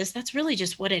basis, that's really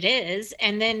just what it is.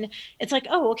 And then it's like,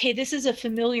 oh, okay, this is a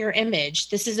familiar image.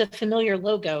 This is a familiar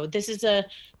logo. This is a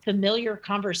familiar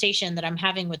conversation that I'm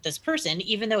having with this person,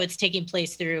 even though it's taking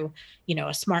place through, a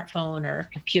smartphone or a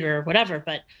computer or whatever.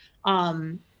 But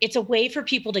it's a way for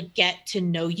people to get to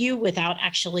know you without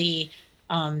actually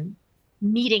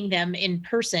meeting them in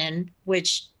person,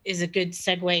 which is a good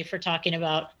segue for talking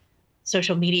about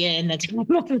social media in the time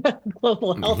of a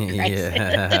global health crisis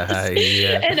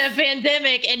and a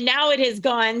pandemic. And now it has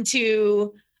gone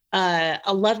to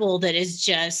a level that is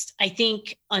just, I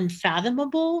think,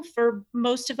 unfathomable for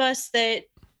most of us. That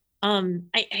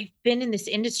I've been in this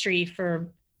industry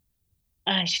for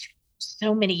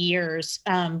so many years,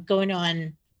 going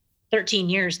on 13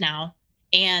 years now.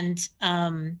 And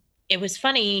it was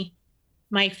funny,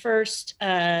 my first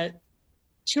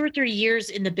 2 or 3 years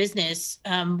in the business,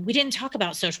 we didn't talk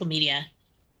about social media.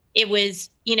 It was,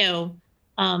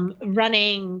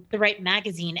 running the right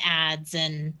magazine ads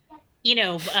and,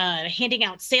 handing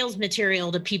out sales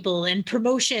material to people, and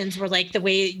promotions were like the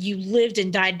way you lived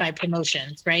and died by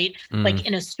promotions, right? Like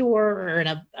in a store or in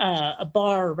a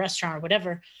bar or restaurant or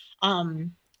whatever.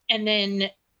 And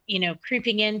then,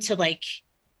 creeping into like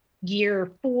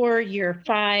year 4, year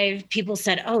 5, people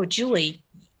said, "Oh, Julie,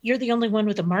 you're the only one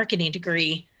with a marketing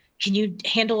degree. Can you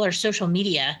handle our social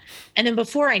media?" And then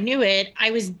before I knew it,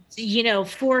 I was,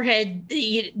 forehead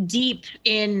deep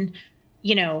in,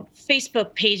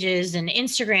 Facebook pages and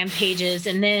Instagram pages.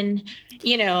 And then,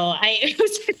 I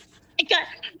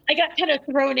got kind of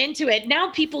thrown into it. Now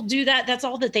people do that. That's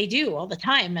all that they do all the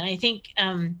time. And I think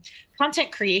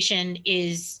content creation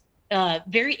is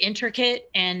very intricate.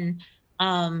 And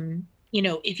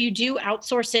if you do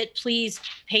outsource it, please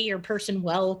pay your person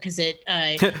well, because it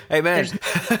Amen.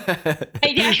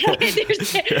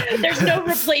 There's no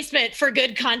replacement for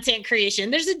good content creation.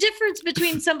 There's a difference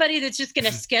between somebody that's just going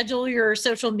to schedule your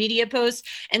social media posts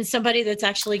and somebody that's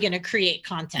actually going to create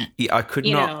content. Yeah, I could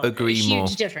not agree more.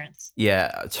 Huge difference.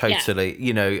 Yeah, totally.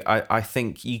 Yeah. I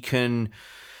think you can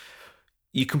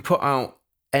put out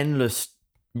endless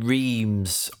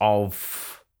reams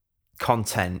of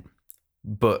content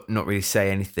but not really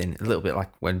say anything. A little bit like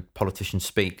when politicians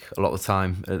speak a lot of the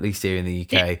time, at least here in the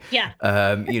UK. Yeah.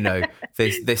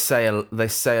 They say a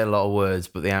lot of words,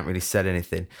 but they haven't really said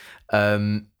anything.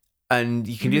 And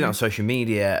you can do that on social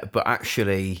media, but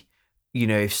actually,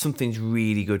 if something's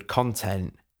really good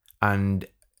content and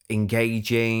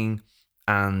engaging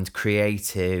and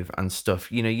creative and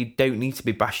stuff, you don't need to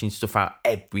be bashing stuff out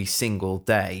every single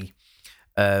day,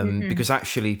 because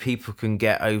actually people can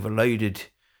get overloaded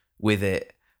with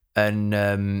it.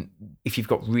 And if you've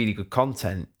got really good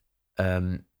content,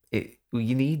 it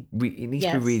needs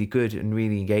to be really good and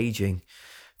really engaging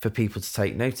for people to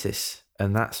take notice.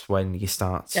 And that's when you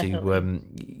start to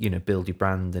build your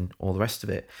brand and all the rest of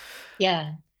it.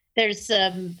 Yeah, there's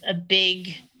a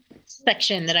big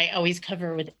section that I always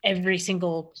cover with every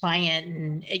single client,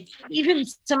 and even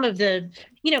some of the,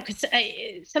 because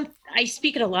I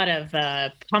speak at a lot of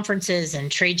conferences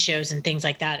and trade shows and things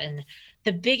like that. And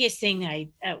the biggest thing I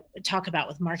talk about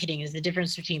with marketing is the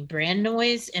difference between brand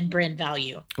noise and brand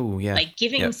value. Oh, yeah. Like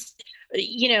giving,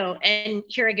 and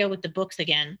here I go with the books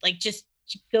again. Like just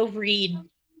go read,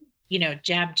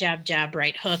 Jab, Jab, Jab,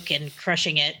 Right Hook and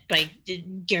Crushing It by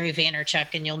Gary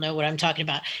Vaynerchuk, and you'll know what I'm talking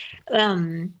about.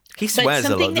 He swears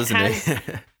a lot, doesn't he?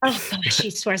 Oh gosh, he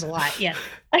swears a lot. Yeah.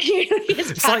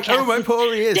 It's like, oh my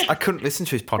poor ears. I couldn't listen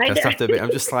to his podcast after a bit.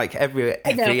 I'm just like, every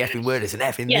effing word is an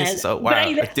effing this. So wow,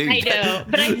 I do. I know,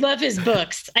 but I love his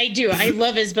books. I do. I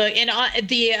love his book. And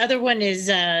the other one is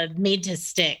Made to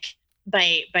Stick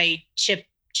by Chip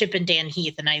and Dan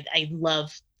Heath, and I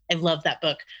love that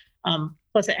book.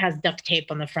 Plus, it has duct tape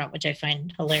on the front, which I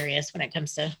find hilarious when it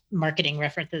comes to marketing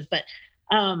references. But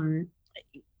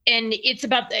and it's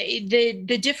about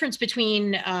the difference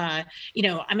between I'm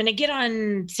going to get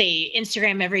on, say,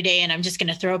 Instagram every day, and I'm just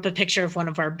going to throw up a picture of one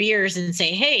of our beers and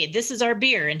say, hey, this is our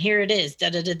beer and here it is, da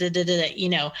da da da da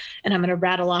da, and I'm going to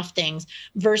rattle off things,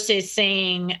 versus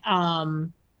saying,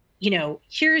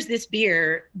 here's this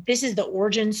beer, this is the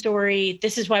origin story,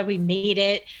 this is why we made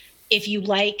it. If you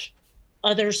like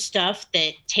other stuff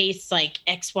that tastes like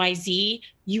XYZ,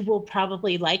 you will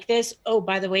probably like this. Oh,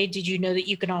 by the way, did you know that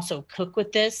you can also cook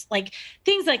with this? Like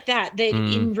things like that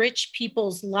enrich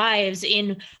people's lives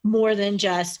in more than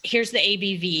just here's the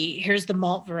ABV, here's the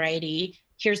malt variety,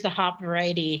 here's the hop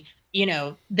variety,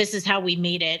 this is how we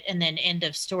made it, and then end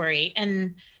of story.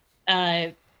 And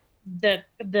the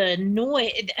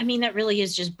noise, I mean, that really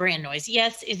is just brand noise.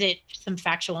 Yes, is it some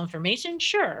factual information?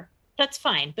 Sure, that's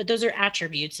fine, but those are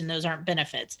attributes and those aren't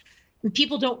benefits. And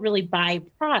people don't really buy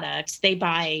products, they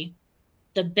buy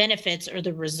the benefits or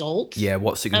the results. Yeah,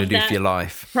 what's it going to do for your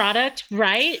life? Product,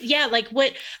 right? Yeah, like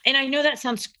what, and I know that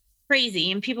sounds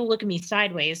crazy and people look at me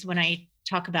sideways when I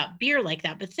talk about beer like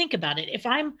that, but think about it. If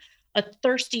I'm a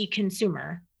thirsty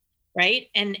consumer, right?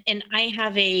 And I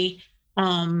have a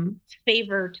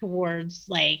favor towards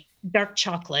like dark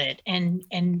chocolate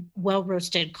and well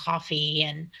roasted coffee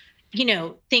and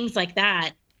things like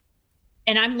that,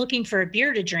 and I'm looking for a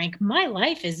beer to drink, my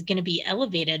life is going to be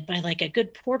elevated by like a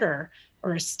good porter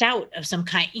or a stout of some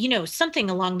kind, something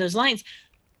along those lines.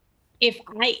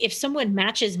 If someone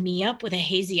matches me up with a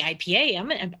hazy IPA,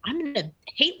 I'm gonna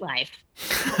hate life.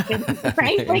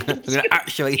 Right? Like, I'm gonna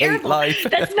actually hate life.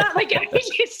 That's not like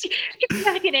it's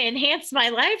not gonna enhance my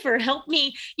life or help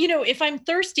me. If I'm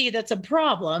thirsty, that's a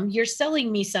problem. You're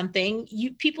selling me something.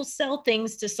 People sell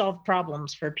things to solve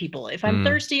problems for people. If I'm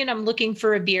thirsty and I'm looking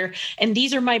for a beer, and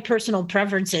these are my personal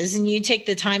preferences, and you take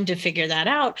the time to figure that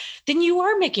out, then you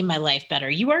are making my life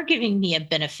better. You are giving me a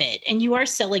benefit, and you are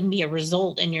selling me a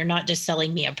result, and you're not just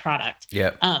selling me a product.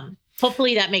 Yeah.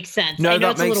 Hopefully that makes sense. No, I know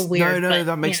that it's makes, a little weird. No,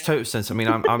 that makes total sense. I mean,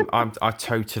 I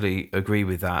totally agree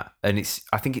with that, and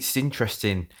I think it's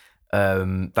interesting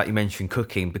that you mentioned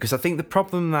cooking, because I think the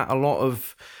problem that a lot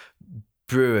of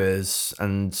brewers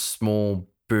and small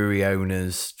brewery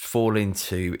owners fall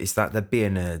into is that they're beer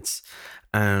nerds.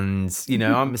 And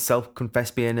I'm a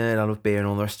self-confessed beer nerd. I love beer and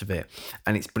all the rest of it.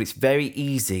 And it's very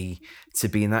easy to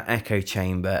be in that echo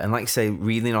chamber and, like, say,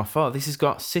 reeling off, oh, this has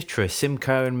got citrus,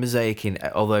 Simcoe, and Mosaic in.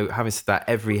 Although having said that,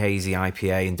 every hazy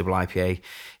IPA and double IPA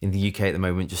in the UK at the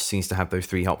moment just seems to have those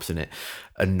 3 hops in it,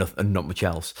 and not much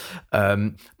else.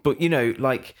 But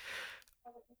like,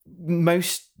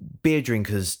 most beer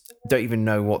drinkers don't even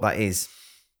know what that is.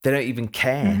 They don't even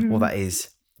care what that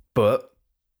is, but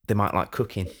they might like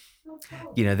cooking.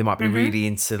 They might be really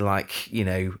into, like,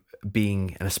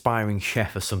 being an aspiring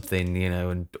chef or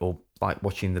something, or like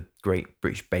watching the Great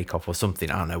British Bake Off or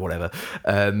something. I don't know, whatever.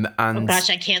 And oh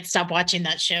gosh, I can't stop watching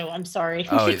that show. I'm sorry.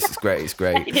 Oh, it's great. It's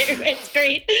great. It's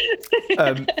great.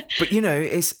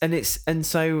 But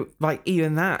so, like,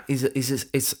 even that is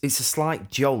a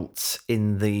slight jolt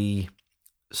in the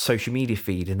social media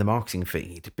feed, in the marketing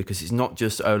feed, because it's not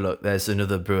just, oh, look, there's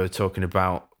another brewer talking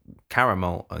about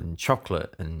caramel and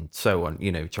chocolate and so on,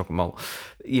 chocolate malt.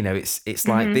 It's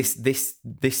like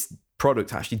this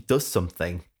product actually does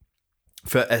something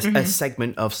for a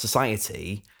segment of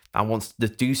society that wants to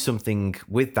do something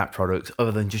with that product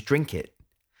other than just drink it,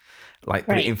 like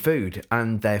put it in food,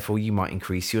 and therefore you might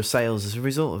increase your sales as a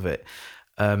result of it.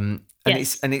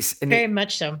 It's very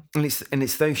much so. And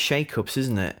it's those shake-ups,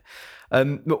 isn't it? I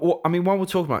mean, while we're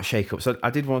talking about shake-ups, I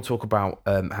did want to talk about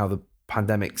how the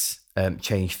pandemics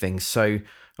changed things. So I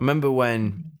remember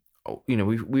when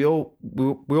we all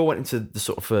went into the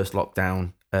sort of first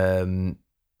lockdown,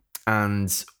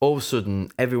 and all of a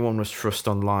sudden everyone was thrust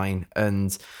online.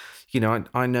 And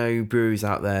I know breweries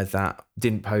out there that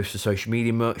didn't post to social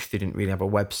media much. They didn't really have a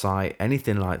website,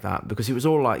 anything like that, because it was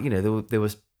all like, they were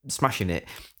smashing it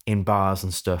in bars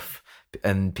and stuff,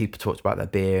 and people talked about their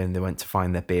beer and they went to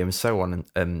find their beer and so on.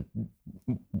 And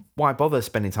why bother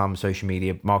spending time on social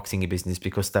media marketing your business,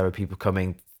 because there are people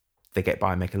coming, they get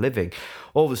by and make a living.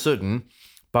 All of a sudden,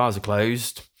 bars are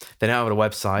closed, they don't have a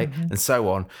website and so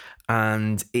on.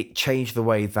 And it changed the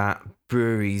way that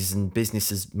breweries and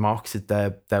businesses marketed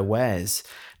their wares.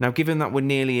 Now, given that we're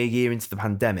nearly a year into the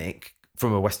pandemic,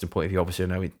 from a Western point of view, obviously I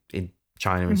know in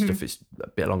China and stuff, it's a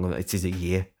bit longer. It is a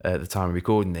year at the time of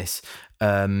recording this.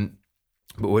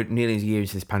 But we're nearly a year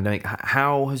into this pandemic.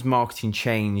 How has marketing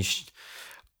changed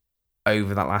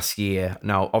over that last year?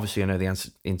 Now, obviously, I know the answer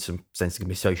in some sense is going to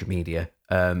be social media.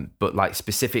 But, like,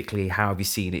 specifically, how have you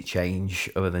seen it change,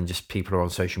 other than just people are on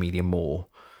social media more?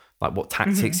 Like, what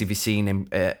tactics have you seen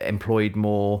employed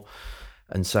more,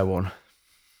 and so on?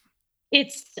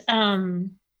 It's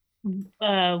one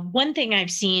thing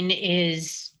I've seen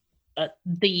is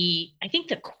the I think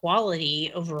the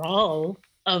quality overall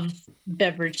of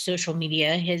beverage social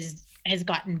media has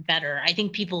gotten better. I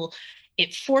think people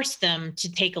it forced them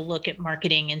to take a look at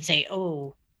marketing and say,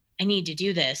 "Oh, I need to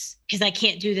do this because I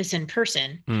can't do this in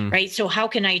person." Mm. Right? So how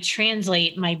can I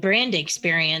translate my brand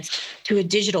experience to a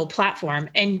digital platform?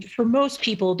 And for most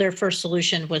people, their first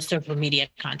solution was social media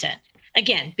content.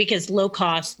 Again, because low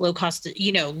cost,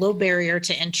 low barrier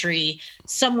to entry,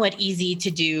 somewhat easy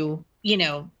to do,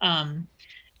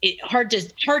 hard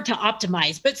to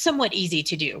optimize, but somewhat easy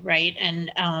to do, right?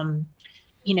 And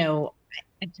you know,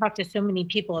 I've talked to so many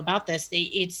people about this.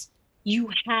 It's you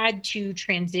had to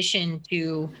transition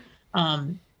to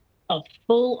um, a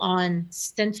full-on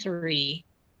sensory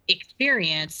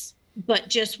experience, but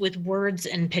just with words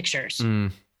and pictures.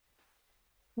 Mm.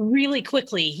 Really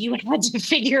quickly, you had to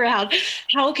figure out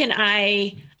how can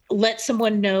I let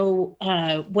someone know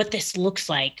what this looks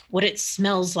like, what it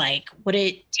smells like, what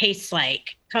it tastes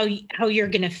like, how you're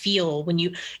gonna feel when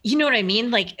you know what I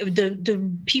mean? Like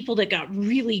the people that got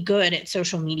really good at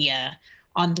social media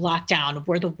on lockdown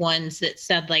were the ones that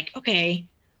said like, okay,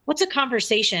 what's a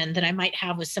conversation that I might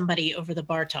have with somebody over the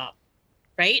bar top,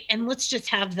 right? And let's just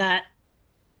have that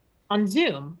on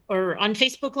Zoom or on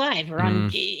Facebook Live or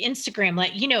on Mm. Instagram.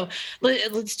 Like,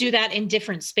 let's do that in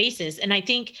different spaces. And I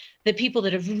think the people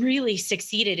that have really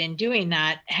succeeded in doing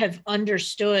that have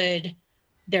understood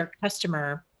their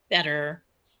customer better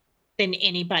than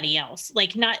anybody else.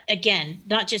 Like, not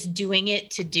just doing it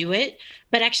to do it,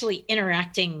 but actually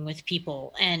interacting with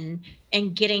people and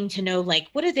getting to know like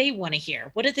what do they want to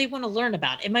hear? What do they want to learn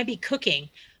about? It might be cooking.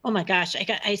 Oh my gosh,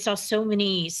 I saw so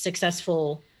many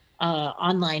successful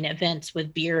online events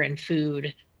with beer and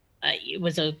food. It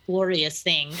was a glorious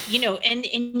thing, and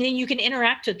then you can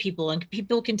interact with people and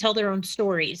people can tell their own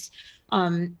stories.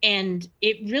 And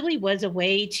it really was a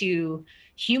way to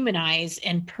humanize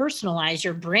and personalize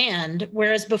your brand.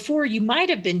 Whereas before you might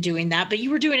have been doing that, but you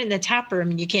were doing it in the tap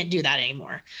room and you can't do that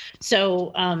anymore.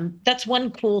 So that's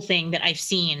one cool thing that I've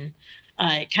seen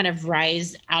kind of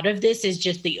rise out of this is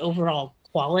just the overall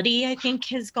quality, I think,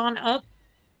 has gone up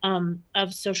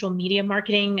of social media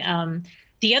marketing.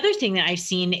 The other thing that I've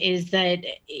seen is that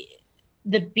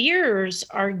the beers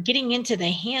are getting into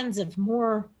the hands of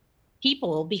more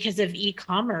people because of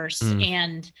e-commerce Mm.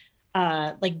 and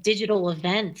like digital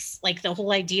events, like the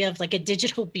whole idea of like a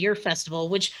digital beer festival,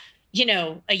 which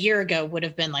a year ago would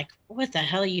have been like, what the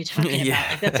hell are you talking about?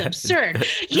 Like that's Yeah. absurd.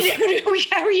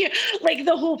 How are you like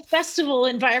the whole festival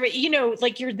environment,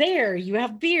 like you're there, you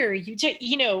have beer,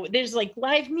 there's like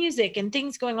live music and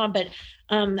things going on. But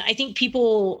I think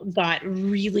people got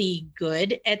really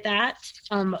good at that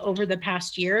over the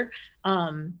past year.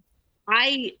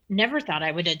 I never thought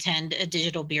I would attend a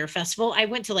digital beer festival. I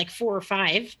went to like 4 or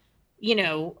 5,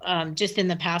 just in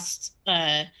the past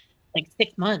like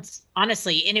 6 months,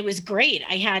 honestly. And it was great.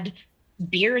 I had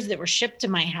beers that were shipped to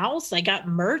my house. I got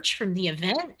merch from the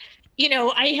event.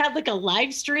 I had like a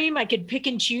live stream. I could pick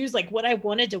and choose like what I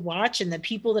wanted to watch and the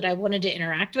people that I wanted to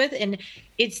interact with. And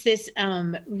it's this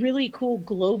really cool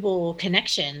global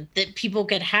connection that people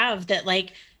could have that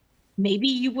like maybe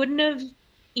you wouldn't have,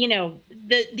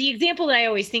 the example that I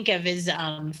always think of is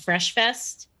Fresh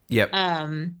Fest. Yep.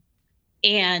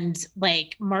 And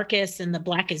like Marcus and the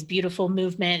Black is Beautiful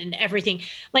movement and everything.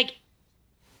 Like,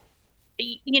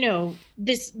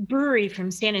 this brewery from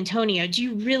San Antonio, do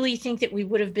you really think that we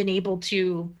would have been able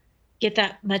to get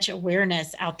that much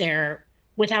awareness out there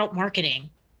without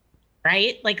marketing?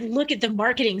 Right? Like, look at the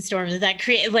marketing storm that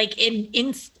create. Like,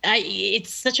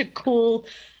 it's such a cool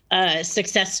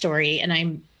success story,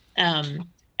 and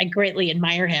I greatly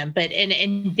admire him. But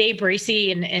and Dave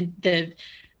Bracy and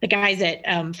the guys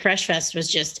at Fresh Fest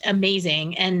was just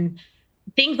amazing, and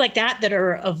things like that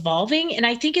are evolving. And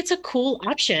I think it's a cool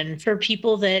option for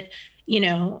people that,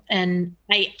 and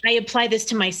I apply this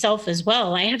to myself as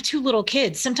well. I have 2 little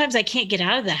kids. Sometimes I can't get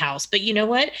out of the house, but you know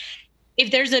what? If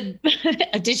there's a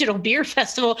a digital beer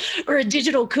festival or a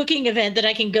digital cooking event that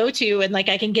I can go to and like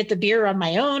I can get the beer on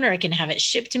my own or I can have it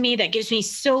shipped to me, that gives me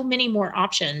so many more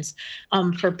options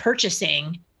for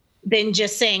purchasing than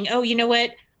just saying, oh, you know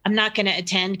what? I'm not going to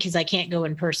attend because I can't go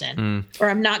in person, Mm.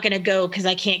 or I'm not going to go because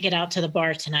I can't get out to the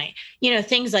bar tonight,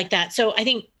 things like that. So I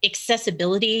think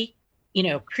accessibility,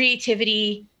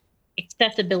 creativity,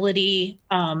 accessibility,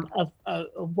 of a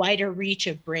wider reach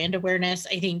of brand awareness.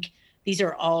 I think these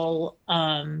are all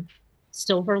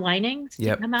silver linings to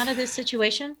Yep. come out of this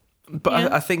situation. But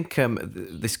Yeah. I think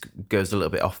this goes a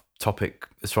little bit off topic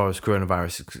as far as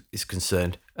coronavirus is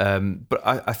concerned. But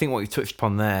I think what you touched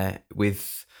upon there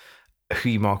with who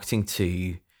you're marketing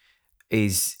to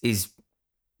is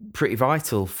pretty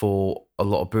vital for a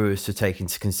lot of brewers to take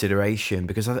into consideration,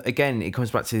 because again, it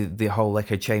comes back to the whole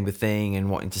echo chamber thing and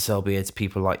wanting to sell beer to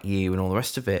people like you and all the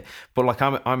rest of it. But like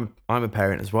I'm a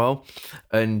parent as well,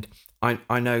 and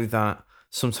I know that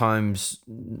sometimes,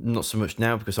 not so much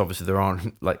now because obviously there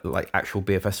aren't like actual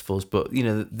beer festivals, but you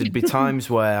know, there'd be times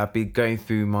where I'd be going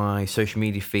through my social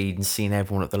media feed and seeing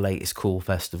everyone at the latest cool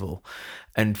festival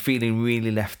and feeling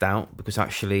really left out, because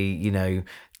actually, you know,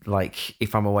 like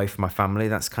if I'm away from my family,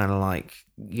 that's kind of like,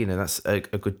 you know, that's a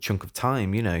good chunk of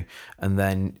time, you know. And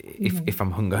then if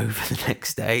I'm hungover the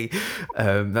next day,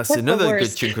 that's another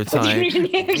good chunk of time.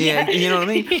 Yeah, you know what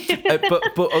I mean.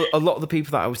 But a lot of the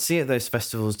people that I would see at those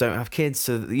festivals don't have kids,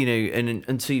 so you know, and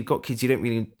until you've got kids, you don't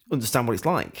really understand what it's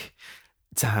like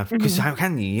to have, because how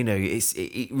can you, you know,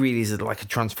 it really is like a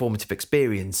transformative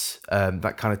experience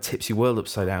that kind of tips your world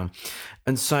upside down.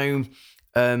 And so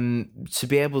to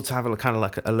be able to have a kind of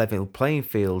like a level playing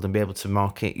field and be able to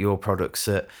market your products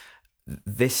at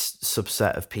this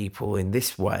subset of people in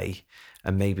this way,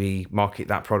 and maybe market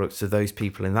that product to those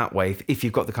people in that way, if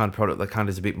you've got the kind of product that kind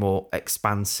of is a bit more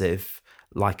expansive,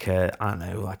 like a, I don't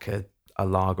know, like a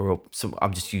lager, or some,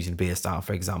 I'm just using beer style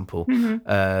for example.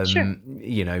 Sure.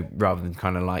 You know, rather than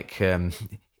kind of like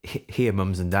here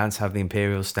mums and dads have the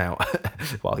imperial stout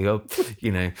while you're,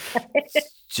 you know,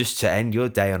 just to end your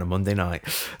day on a Monday night.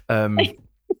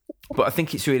 But I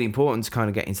think it's really important to kind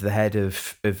of get into the head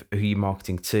of who you're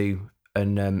marketing to.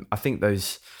 And I think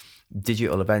those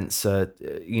digital events are,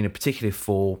 you know, particularly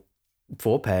for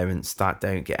parents that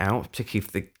don't get out, particularly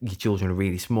if your children are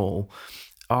really small,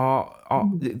 are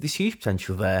there's huge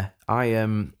potential there. I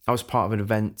was part of an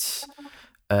event,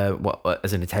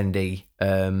 as an attendee.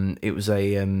 It was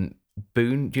a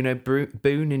Boon. Do you know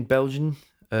Boon in Belgium?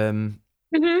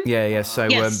 Yeah. So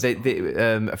Yes.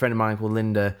 a friend of mine called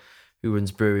Linda, who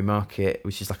runs Brewery Market,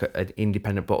 which is like an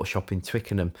independent bottle shop in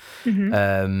Twickenham.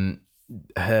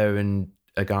 Her and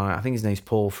a guy, I think his name's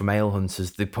Paul from Ale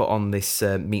Hunters, they put on this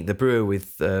Meet the Brewer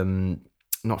with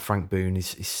not Frank Boone,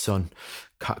 his son,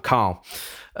 Carl.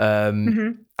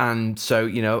 And so,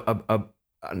 you know,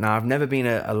 now I've never been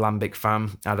a lambic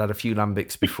fan. I'd had a few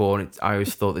lambics before, and I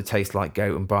always thought they taste like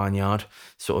goat and barnyard,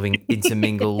 sort of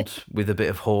intermingled with a bit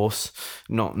of horse.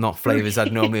 Not flavors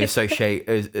I'd normally associate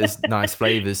as nice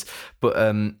flavors.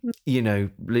 But you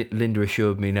know, Linda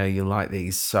assured me, no, you'll like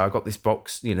these. So I got this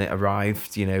box. You know, it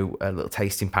arrived. You know, a little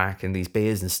tasting pack and these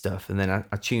beers and stuff. And then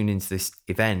I tuned into this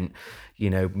event, you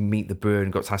know, Meet the Brewer,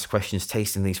 and got to ask questions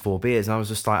tasting these 4 beers. And I was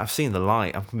just like, I've seen the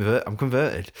light. I'm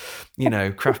converted. You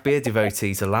know, craft beer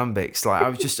devotee to lambics. Like I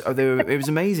was just, it was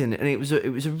amazing, and it was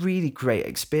a really great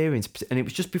experience. And it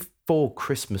was just before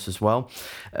Christmas as well,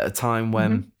 at a time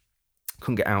when I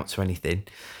couldn't get out to anything.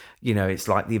 You know, it's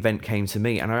like the event came to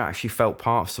me, and I actually felt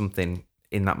part of something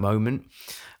in that moment.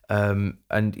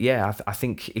 And yeah, I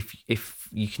think if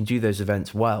you can do those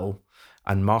events well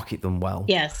and market them well,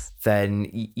 Yes. then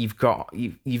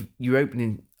you're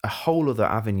opening a whole other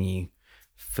avenue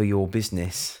for your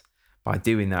business by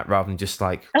doing that, rather than just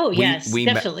like, Oh, yes,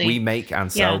 definitely. we make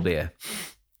and sell beer.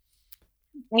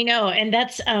 I know. And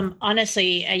that's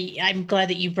honestly, I'm glad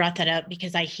that you brought that up,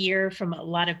 because I hear from a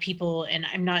lot of people, and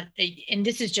I'm not, and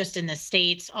this is just in the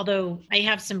States, although I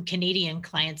have some Canadian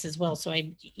clients as well. So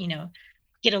I, you know,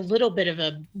 get a little bit of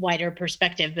a wider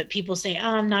perspective, but people say, oh,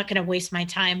 I'm not going to waste my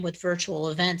time with virtual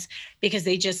events because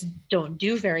they just don't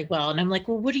do very well. And I'm like,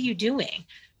 well, what are you doing?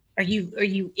 Are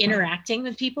you interacting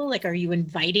with people? Like, are you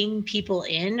inviting people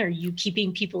in? Are you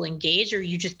keeping people engaged? Or are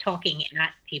you just talking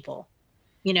at people?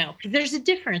 You know, because there's a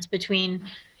difference between,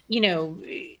 you know,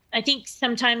 I think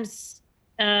sometimes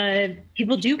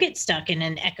people do get stuck in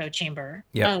an echo chamber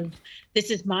of, this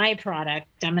is my product.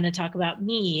 I'm going to talk about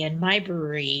me and my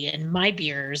brewery and my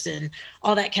beers and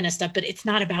all that kind of stuff. But it's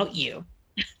not about you.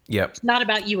 It's not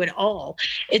about you at all.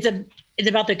 It's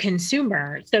about the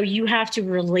consumer. So you have to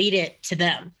relate it to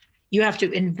them. You have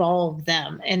to involve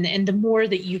them. And the more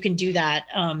that you can do that,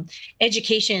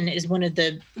 education is one of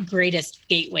the greatest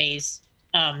gateways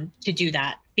to do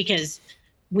that, because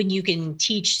when you can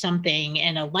teach something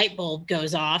and a light bulb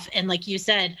goes off, and like you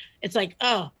said, it's like,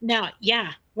 oh, now,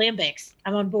 yeah, lambics,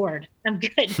 I'm on board. I'm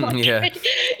good. Like,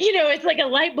 you know, it's like a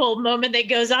light bulb moment that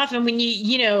goes off. And when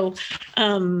you know,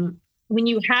 when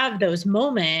you have those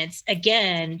moments,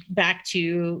 again, back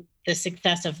to the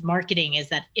success of marketing, is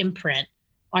that imprint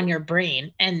on your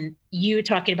brain. And you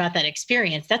talking about that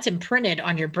experience, that's imprinted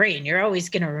on your brain. You're always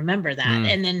going to remember that.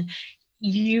 And then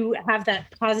you have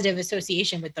that positive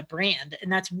association with the brand. And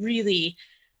that's really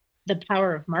the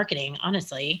power of marketing,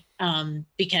 honestly,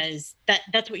 because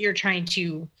that's what you're trying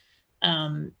to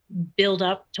build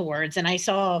up towards. And I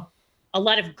saw a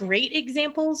lot of great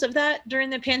examples of that during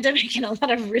the pandemic and a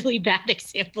lot of really bad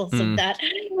examples of that.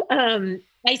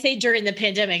 I say during the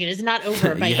pandemic, it is not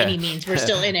over by Yeah. any means. We're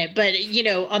still in it, but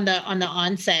on the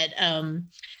onset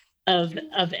of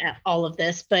all of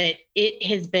this, but it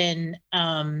has been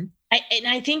I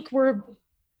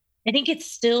think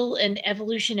it's still an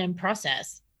evolution and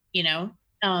process, you know?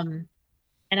 And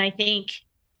I think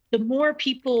the more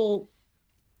people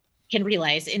can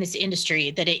realize in this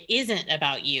industry that it isn't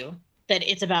about you, that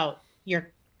it's about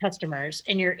your customers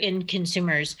and your end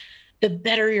consumers, the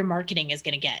better your marketing is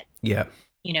going to get, Yeah.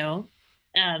 you know?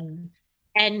 Um,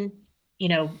 and, you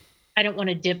know, I don't want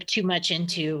to dip too much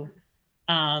into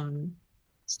um,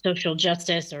 social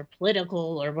justice or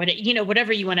political or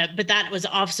whatever you want to, but that was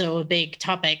also a big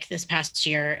topic this past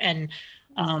year. And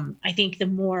I think the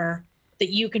more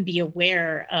that you can be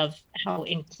aware of how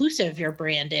inclusive your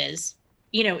brand is,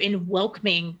 in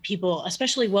welcoming people,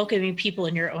 especially welcoming people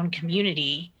in your own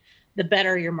community, the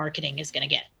better your marketing is going to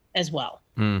get as well.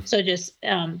 Mm. So just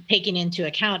taking into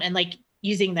account and like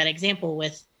using that example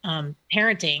with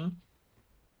parenting,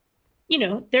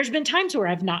 there's been times where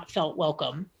I've not felt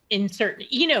welcome in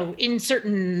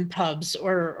certain pubs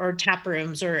or tap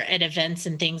rooms or at events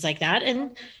and things like that.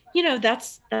 And,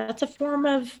 that's a form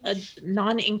of a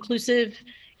non-inclusive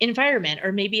environment,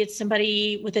 or maybe it's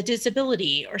somebody with a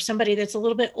disability or somebody that's a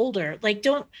little bit older. Like,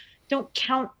 don't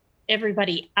count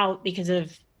everybody out because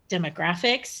of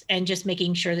demographics, and just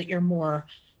making sure that you're more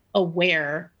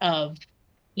aware of,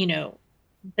 you know,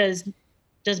 does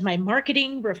does my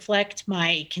marketing reflect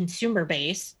my consumer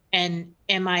base, and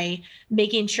am I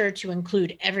making sure to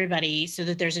include everybody so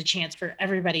that there's a chance for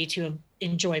everybody to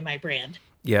enjoy my brand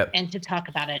Yep. and to talk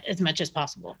about it as much as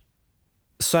possible?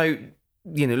 So,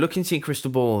 look into your crystal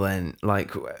ball then,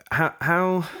 like,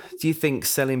 how do you think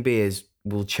selling beers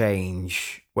will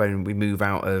change when we move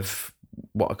out of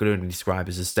what I could only describe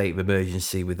as a state of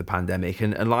emergency with the pandemic,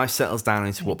 and life settles down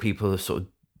into what people are sort of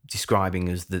describing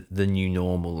as the new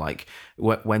normal? Like,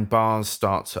 when bars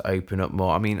start to open up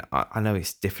more. I mean, I know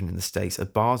it's different in the States. Are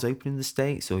bars open in the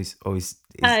States, Uh,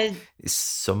 is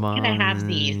summer? kind of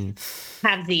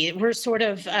have these. We're sort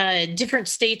of different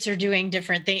states are doing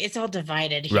different things. It's all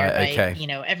divided here Right. by Okay.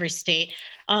 every state.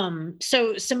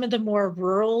 So some of the more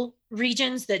rural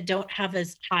regions that don't have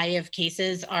as high of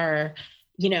cases are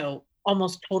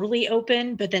almost totally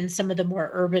open, but then some of the more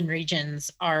urban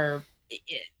regions are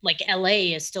like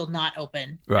LA is still not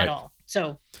open at Right. all.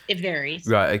 So it varies.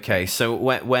 Right. Okay. So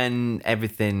when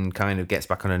everything kind of gets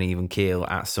back on an even keel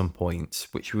at some point,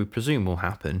 which we presume will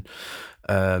happen,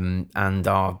 and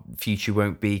our future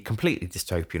won't be completely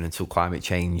dystopian until climate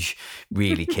change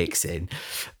really kicks in.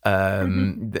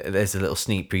 There's a little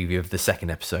sneak preview of the second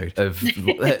episode of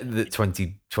the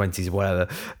 2020s or whatever.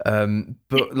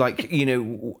 But like,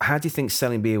 how do you think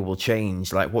selling beer will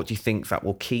change? Like, what do you think that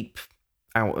will keep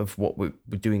out of what we're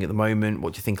doing at the moment?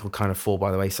 What do you think will kind of fall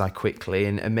by the wayside quickly?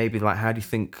 And maybe, like, how do you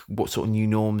think, what sort of new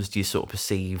norms do you sort of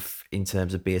perceive in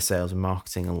terms of beer sales and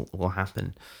marketing will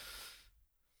happen?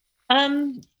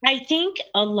 I think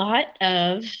a lot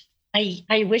of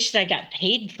I wish that I got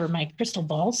paid for my crystal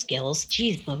ball skills.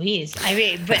 Jeez Louise. I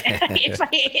mean, but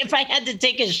if I had to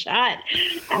take a shot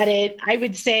at it, I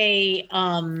would say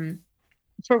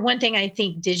for one thing, I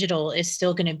think digital is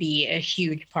still going to be a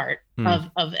huge part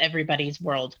of everybody's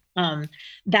world.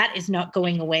 That is not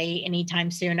going away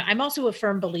anytime soon. I'm also a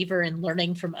firm believer in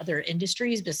learning from other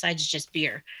industries besides just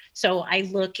beer. So I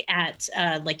look at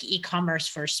like e-commerce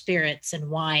for spirits and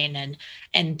wine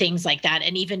and things like that,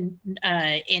 and even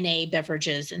NA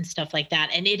beverages and stuff like that.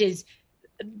 And it is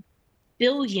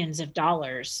billions of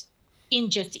dollars in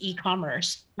just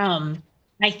e-commerce.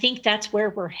 I think that's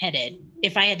where we're headed.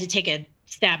 If I had to take a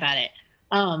stab at it,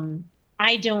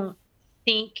 I don't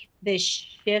think this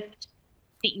shift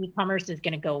to e-commerce is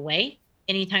going to go away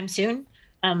anytime soon.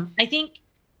 I think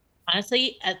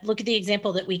honestly, look at the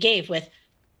example that we gave with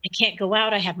I can't go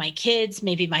out. I have my kids.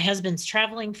 Maybe my husband's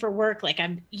traveling for work. Like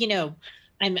I'm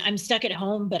stuck at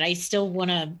home, but I still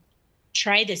want to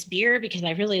try this beer because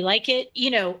I really like it.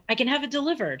 I can have it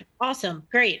delivered. Awesome.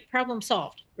 Great. Problem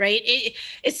solved. Right.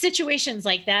 It's situations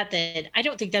like that I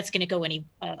don't think that's going to go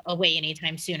away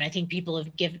anytime soon. I think people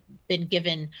have been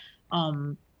given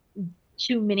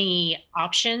too many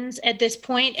options at this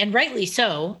point, and rightly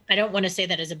so. I don't want to say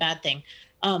that as a bad thing.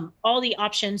 All the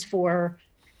options for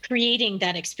creating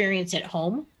that experience at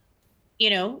home,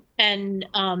 and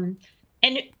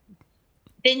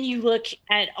then you look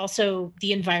at also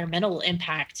the environmental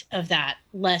impact of that.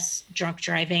 Less drunk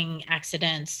driving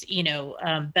accidents,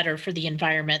 better for the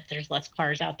environment. There's less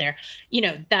cars out there,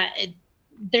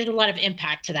 there's a lot of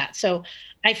impact to that. So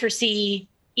I foresee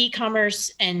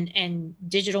e-commerce and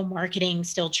digital marketing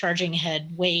still charging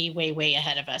ahead, way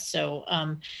ahead of us. So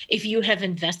if you have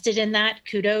invested in that,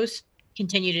 kudos,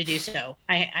 continue to do so.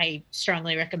 I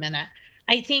strongly recommend that.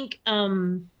 I think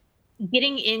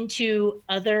getting into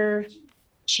other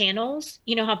channels,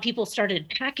 you know how people started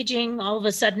packaging all of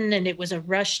a sudden and it was a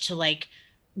rush to like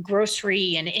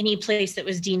grocery and any place that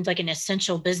was deemed like an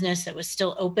essential business that was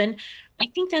still open. I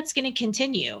think that's going to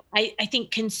continue. I think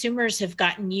consumers have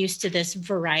gotten used to this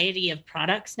variety of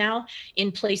products now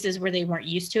in places where they weren't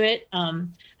used to it.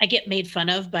 I get made fun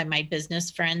of by my business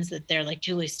friends that they're like,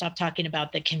 Julie, stop talking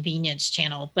about the convenience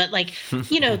channel. But like,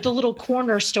 you know, the little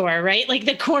corner store, right? Like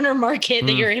the corner market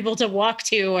that you're able to walk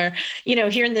to, or, you know,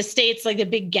 here in the States, like the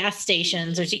big gas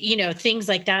stations or, you know, things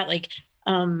like that. Like,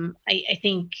 I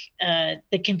think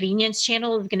the convenience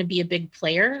channel is going to be a big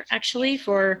player actually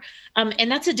for,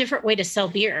 and that's a different way to sell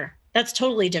beer. That's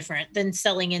totally different than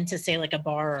selling into, say, like a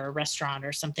bar or a restaurant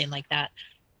or something like that.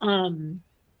 Um,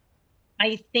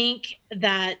 I think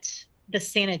that the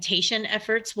sanitation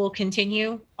efforts will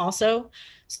continue also.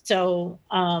 So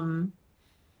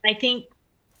I think,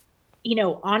 you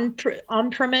know, on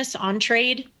premise, on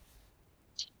trade,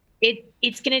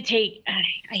 it's going to take,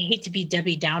 I hate to be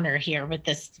Debbie Downer here with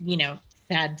this, you know,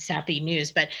 sad sappy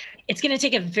news, but it's going to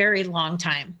take a very long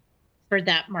time for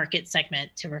that market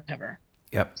segment to recover.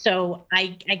 Yep. So I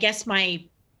guess my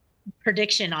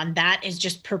prediction on that is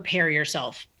just prepare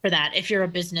yourself for that. If you're a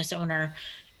business owner,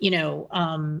 you know,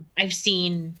 I've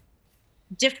seen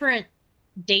different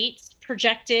dates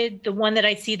projected. The one that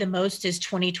I see the most is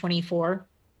 2024.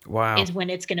 Wow. Is when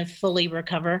it's going to fully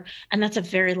recover. And that's a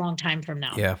very long time from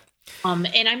now. Yeah.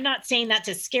 And I'm not saying that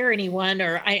to scare anyone,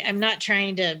 or I'm not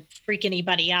trying to freak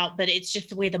anybody out, but it's just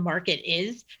the way the market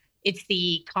is. It's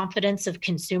the confidence of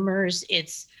consumers.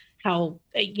 It's how,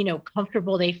 you know,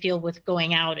 comfortable they feel with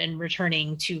going out and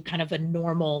returning to kind of a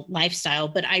normal lifestyle.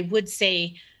 But I would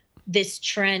say this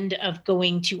trend of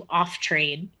going to off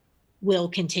trade will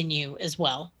continue as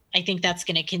well. I think that's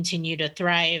going to continue to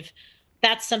thrive.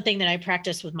 That's something that I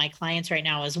practice with my clients right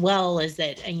now as well, is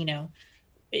that, you know,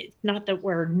 it's not that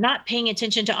we're not paying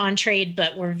attention to on trade,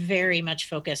 but we're very much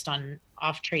focused on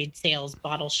off trade sales,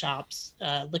 bottle shops,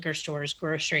 liquor stores,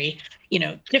 grocery, you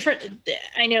know, different,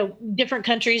 I know different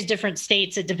countries, different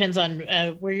states, it depends on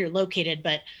where you're located,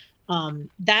 but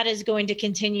that is going to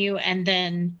continue. And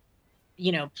then,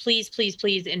 you know, please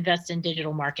invest in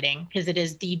digital marketing, because it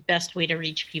is the best way to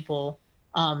reach people,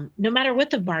 no matter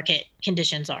what the market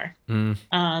conditions are.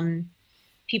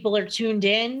 People are tuned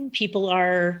in, people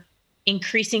are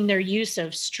increasing their use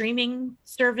of streaming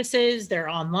services. They're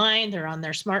online, they're on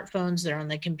their smartphones, they're on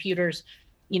the computers.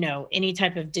 You know, any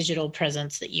type of digital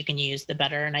presence that you can use, the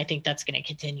better. And I think that's going to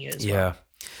continue as well. Yeah.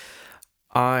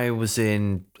 I was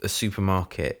in a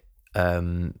supermarket a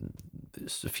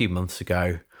few months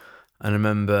ago, and I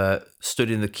remember stood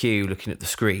in the queue looking at the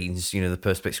screens, you know, the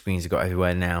Perspex screens have got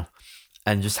everywhere now,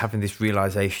 and just having this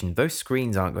realization, those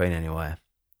screens aren't going anywhere.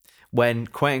 When,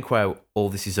 quote unquote, all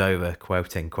this is over,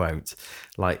 quote unquote,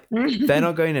 like, they're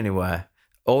not going anywhere.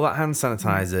 All that hand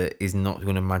sanitizer is not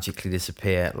going to magically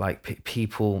disappear. Like,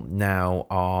 people now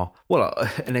are, well,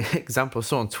 an example I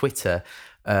saw on Twitter,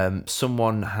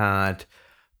 someone had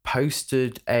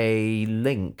posted a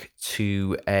link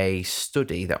to a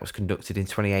study that was conducted in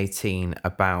 2018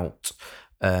 about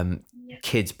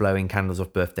kids blowing candles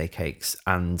off birthday cakes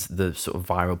and the sort of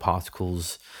viral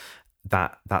particles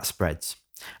that spreads.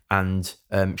 And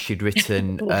she'd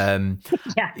written,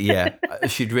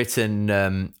 she'd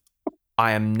written,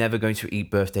 I am never going to eat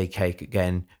birthday cake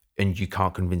again, and you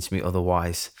can't convince me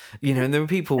otherwise. You know, and there were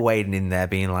people wading in there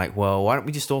being like, well, why don't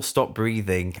we just all stop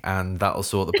breathing and that'll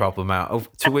sort the problem out? Oh,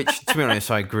 to which, to be honest,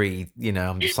 I agree. You know,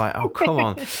 I'm just like, oh, come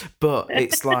on. But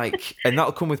it's like, and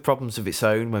that'll come with problems of its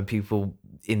own when people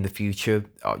in the future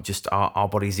are just, our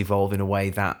bodies evolve in a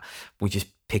way that we just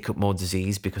pick up more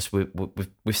disease because we've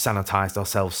sanitized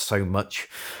ourselves so much.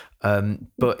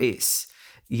 But it's,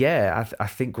 yeah, I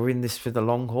think we're in this for the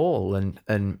long haul. And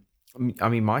I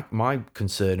mean, my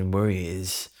concern and worry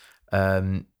is,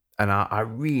 and I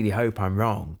really hope I'm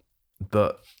wrong,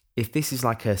 but if this is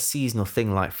like a seasonal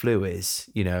thing like flu is,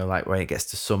 you know, like when it gets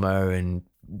to summer and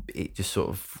it just sort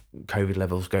of COVID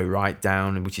levels go right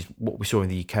down, which is what we saw in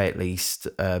the UK at least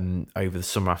over the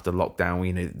summer after lockdown,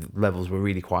 you know, levels were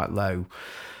really quite low.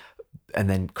 And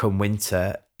then come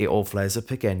winter, it all flares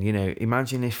up again. You know,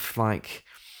 imagine if like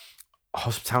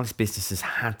hospitality businesses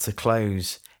had to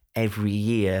close every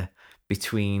year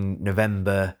between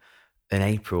November and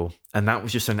April, and that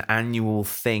was just an annual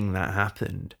thing that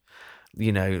happened.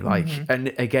 You know, like,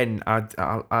 and again,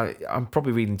 I'm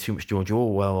probably reading too much George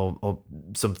Orwell or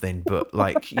something, but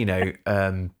like, you know,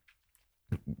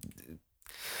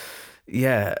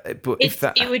 yeah, but if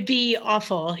that, it would be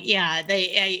awful. Yeah,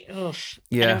 I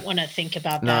yeah, don't want to think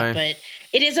about that, no, but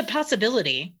it is a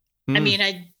possibility. I mean,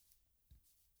 I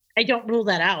don't rule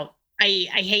that out. I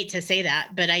hate to say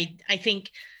that, but I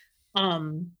think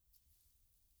um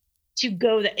to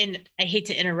go that, and I hate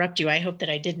to interrupt you. I hope that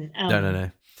I didn't.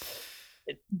 no.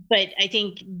 But I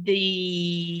think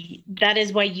that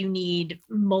is why you need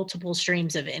multiple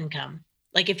streams of income.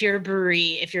 Like if you're a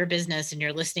brewery, if you're a business and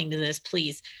you're listening to this,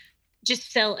 please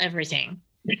just sell everything.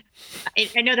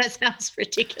 I know that sounds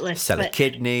ridiculous, Sell a but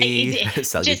kidney,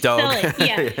 sell your just dog. sell it.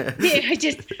 Yeah. Yeah.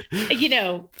 Just,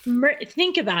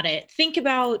 think about it. Think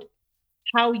about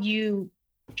how you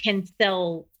can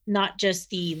sell not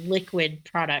just the liquid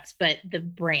products, but the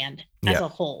brand as Yeah, a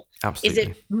whole. absolutely. Is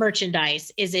it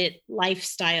merchandise? Is it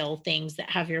lifestyle things that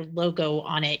have your logo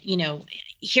on it?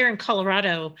 Here in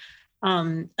Colorado,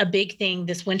 a big thing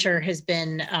this winter has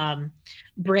been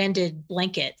branded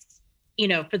blankets.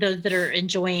 For those that are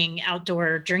enjoying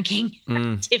outdoor drinking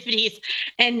activities,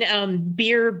 and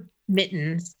beer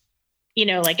mittens.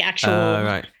 Like actual,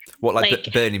 Right. What,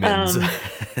 like Bernie Mittens?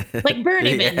 like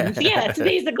Bernie mittens. Yeah, it's Yeah.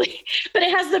 basically, but it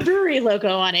has the brewery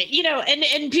logo on it.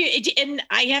 And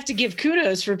I have to give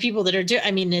kudos for people that are doing.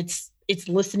 I mean, it's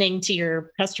listening to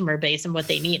your customer base and what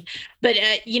they need, but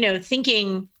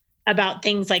thinking about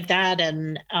things like that,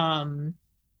 and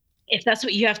if that's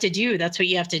what you have to do, that's what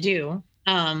you have to do.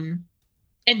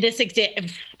 And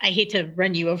I hate to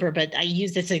run you over, but I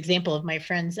use this example of my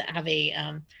friends that have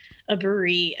a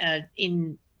brewery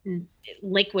in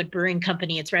Lakewood Brewing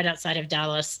Company. It's right outside of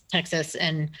Dallas, Texas,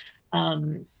 and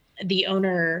the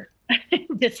owner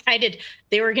decided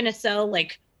they were going to sell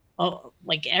like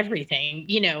everything,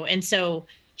 and so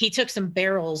he took some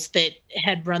barrels that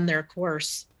had run their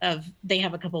course they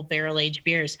have a couple barrel aged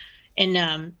beers,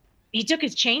 and he took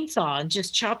his chainsaw and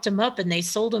just chopped them up, and they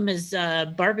sold them as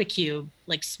barbecue,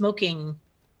 like smoking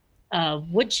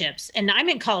wood chips. And I'm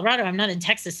in Colorado. I'm not in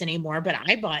Texas anymore, but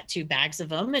I bought 2 bags of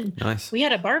them, and Nice. we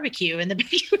had a barbecue in the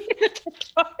backyard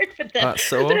with them. That's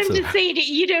so But awesome. I'm just saying,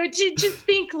 just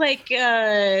think like,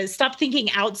 stop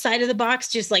thinking outside of the box.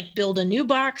 Just like build a new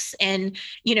box, and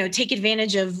take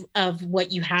advantage of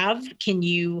what you have. Can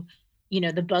you?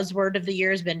 The buzzword of the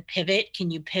year has been pivot. Can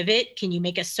you pivot? Can you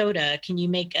make a soda? Can you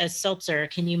make a seltzer?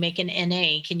 Can you make an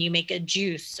NA? Can you make a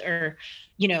juice? Or,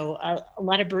 a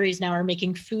lot of breweries now are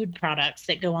making food products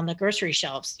that go on the grocery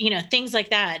shelves, things like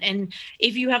that. And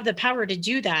if you have the power to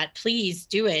do that, please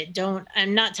do it.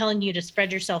 I'm not telling you to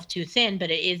spread yourself too thin,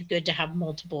 but it is good to have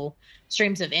multiple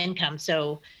streams of income.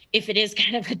 So if it is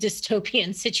kind of a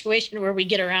dystopian situation where we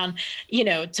get around,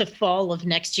 to fall of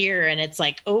next year and it's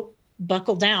like, oh,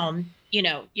 buckle down,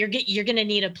 you're going to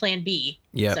need a plan B.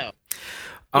 Yeah. So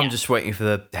I'm just waiting for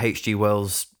the H.G.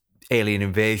 Wells alien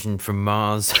invasion from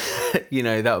Mars.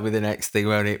 That'll be the next thing,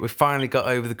 won't it? We've finally got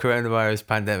over the coronavirus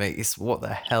pandemic. What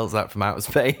the hell's that from outer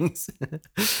space?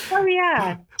 Oh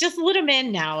yeah. Just let them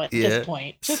in now at this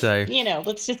point. So,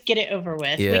 let's just get it over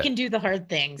with. We can do the hard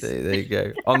things. There you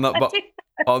go. On that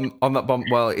bomb,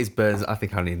 well, it is Burns. I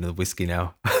think I need another whiskey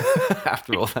now.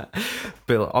 After all that,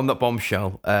 Bill, on that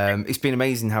bombshell, it's been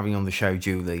amazing having you on the show,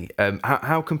 Julie.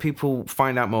 How can people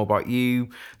find out more about you,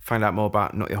 find out more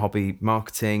about Not Your Hobby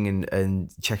marketing,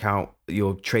 and check out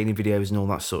your training videos and all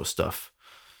that sort of stuff?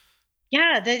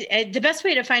 Yeah, the best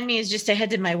way to find me is just to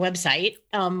head to my website,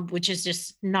 which is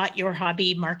just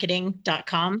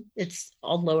notyourhobbymarketing.com. It's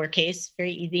all lowercase,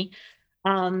 very easy.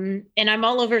 And I'm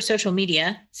all over social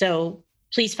media, so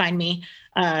please find me.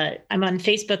 I'm on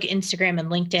Facebook, Instagram, and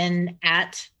LinkedIn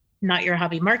at Not Your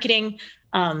Hobby Marketing.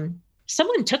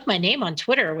 Someone took my name on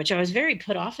Twitter, which I was very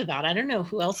put off about. I don't know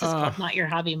who else is called Not Your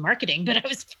Hobby Marketing, but I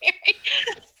was very...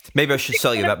 Maybe I should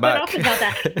sell you that back. Put off about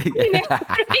that.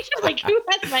 Like, who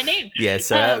has my name? Yeah,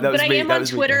 so that was but me. I am on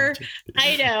Twitter.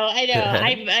 I know.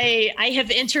 I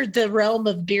have entered the realm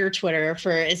of beer Twitter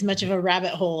for as much of a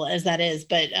rabbit hole as that is.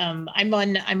 But I'm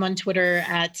on Twitter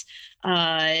at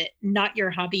Not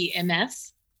Your Hobby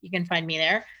MS. You can find me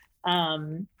there.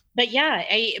 But yeah,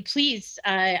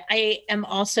 I am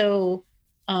also,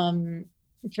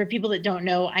 for people that don't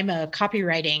know, I'm a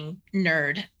copywriting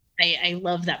nerd. I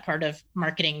love that part of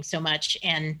marketing so much.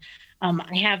 And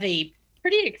I have a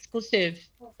pretty exclusive,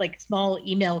 like, small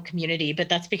email community, but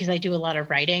that's because I do a lot of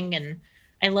writing and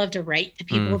I love to write to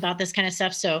people about this kind of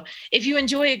stuff. So if you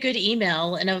enjoy a good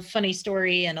email and a funny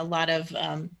story and a lot of,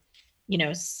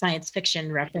 science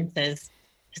fiction references,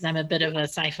 because I'm a bit of a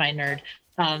sci-fi nerd,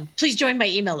 please join my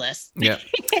email list. Yeah.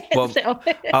 Well,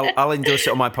 I'll endorse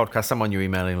it on my podcast. I'm on your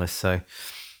emailing list, so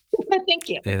thank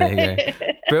you. Yeah, there you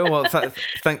go. Bill, well,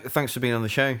 thanks for being on the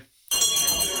show.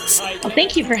 Well,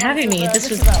 thank you for having me. This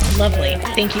was lovely.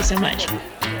 Thank you so much.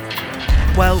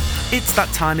 Well, it's that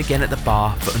time again at the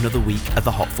bar for another week of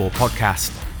the Hop Forward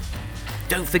podcast.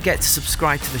 Don't forget to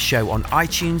subscribe to the show on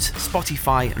iTunes,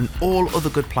 Spotify, and all other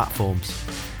good platforms.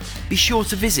 Be sure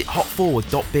to visit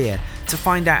hopforward.beer to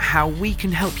find out how we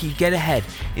can help you get ahead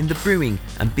in the brewing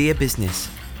and beer business.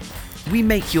 We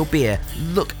make your beer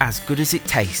look as good as it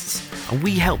tastes, and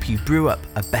we help you brew up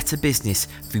a better business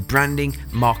through branding,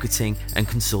 marketing, and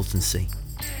consultancy.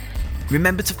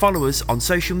 Remember to follow us on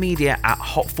social media at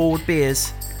Hop Forward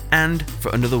Beers, and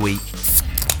for another week,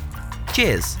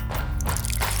 cheers!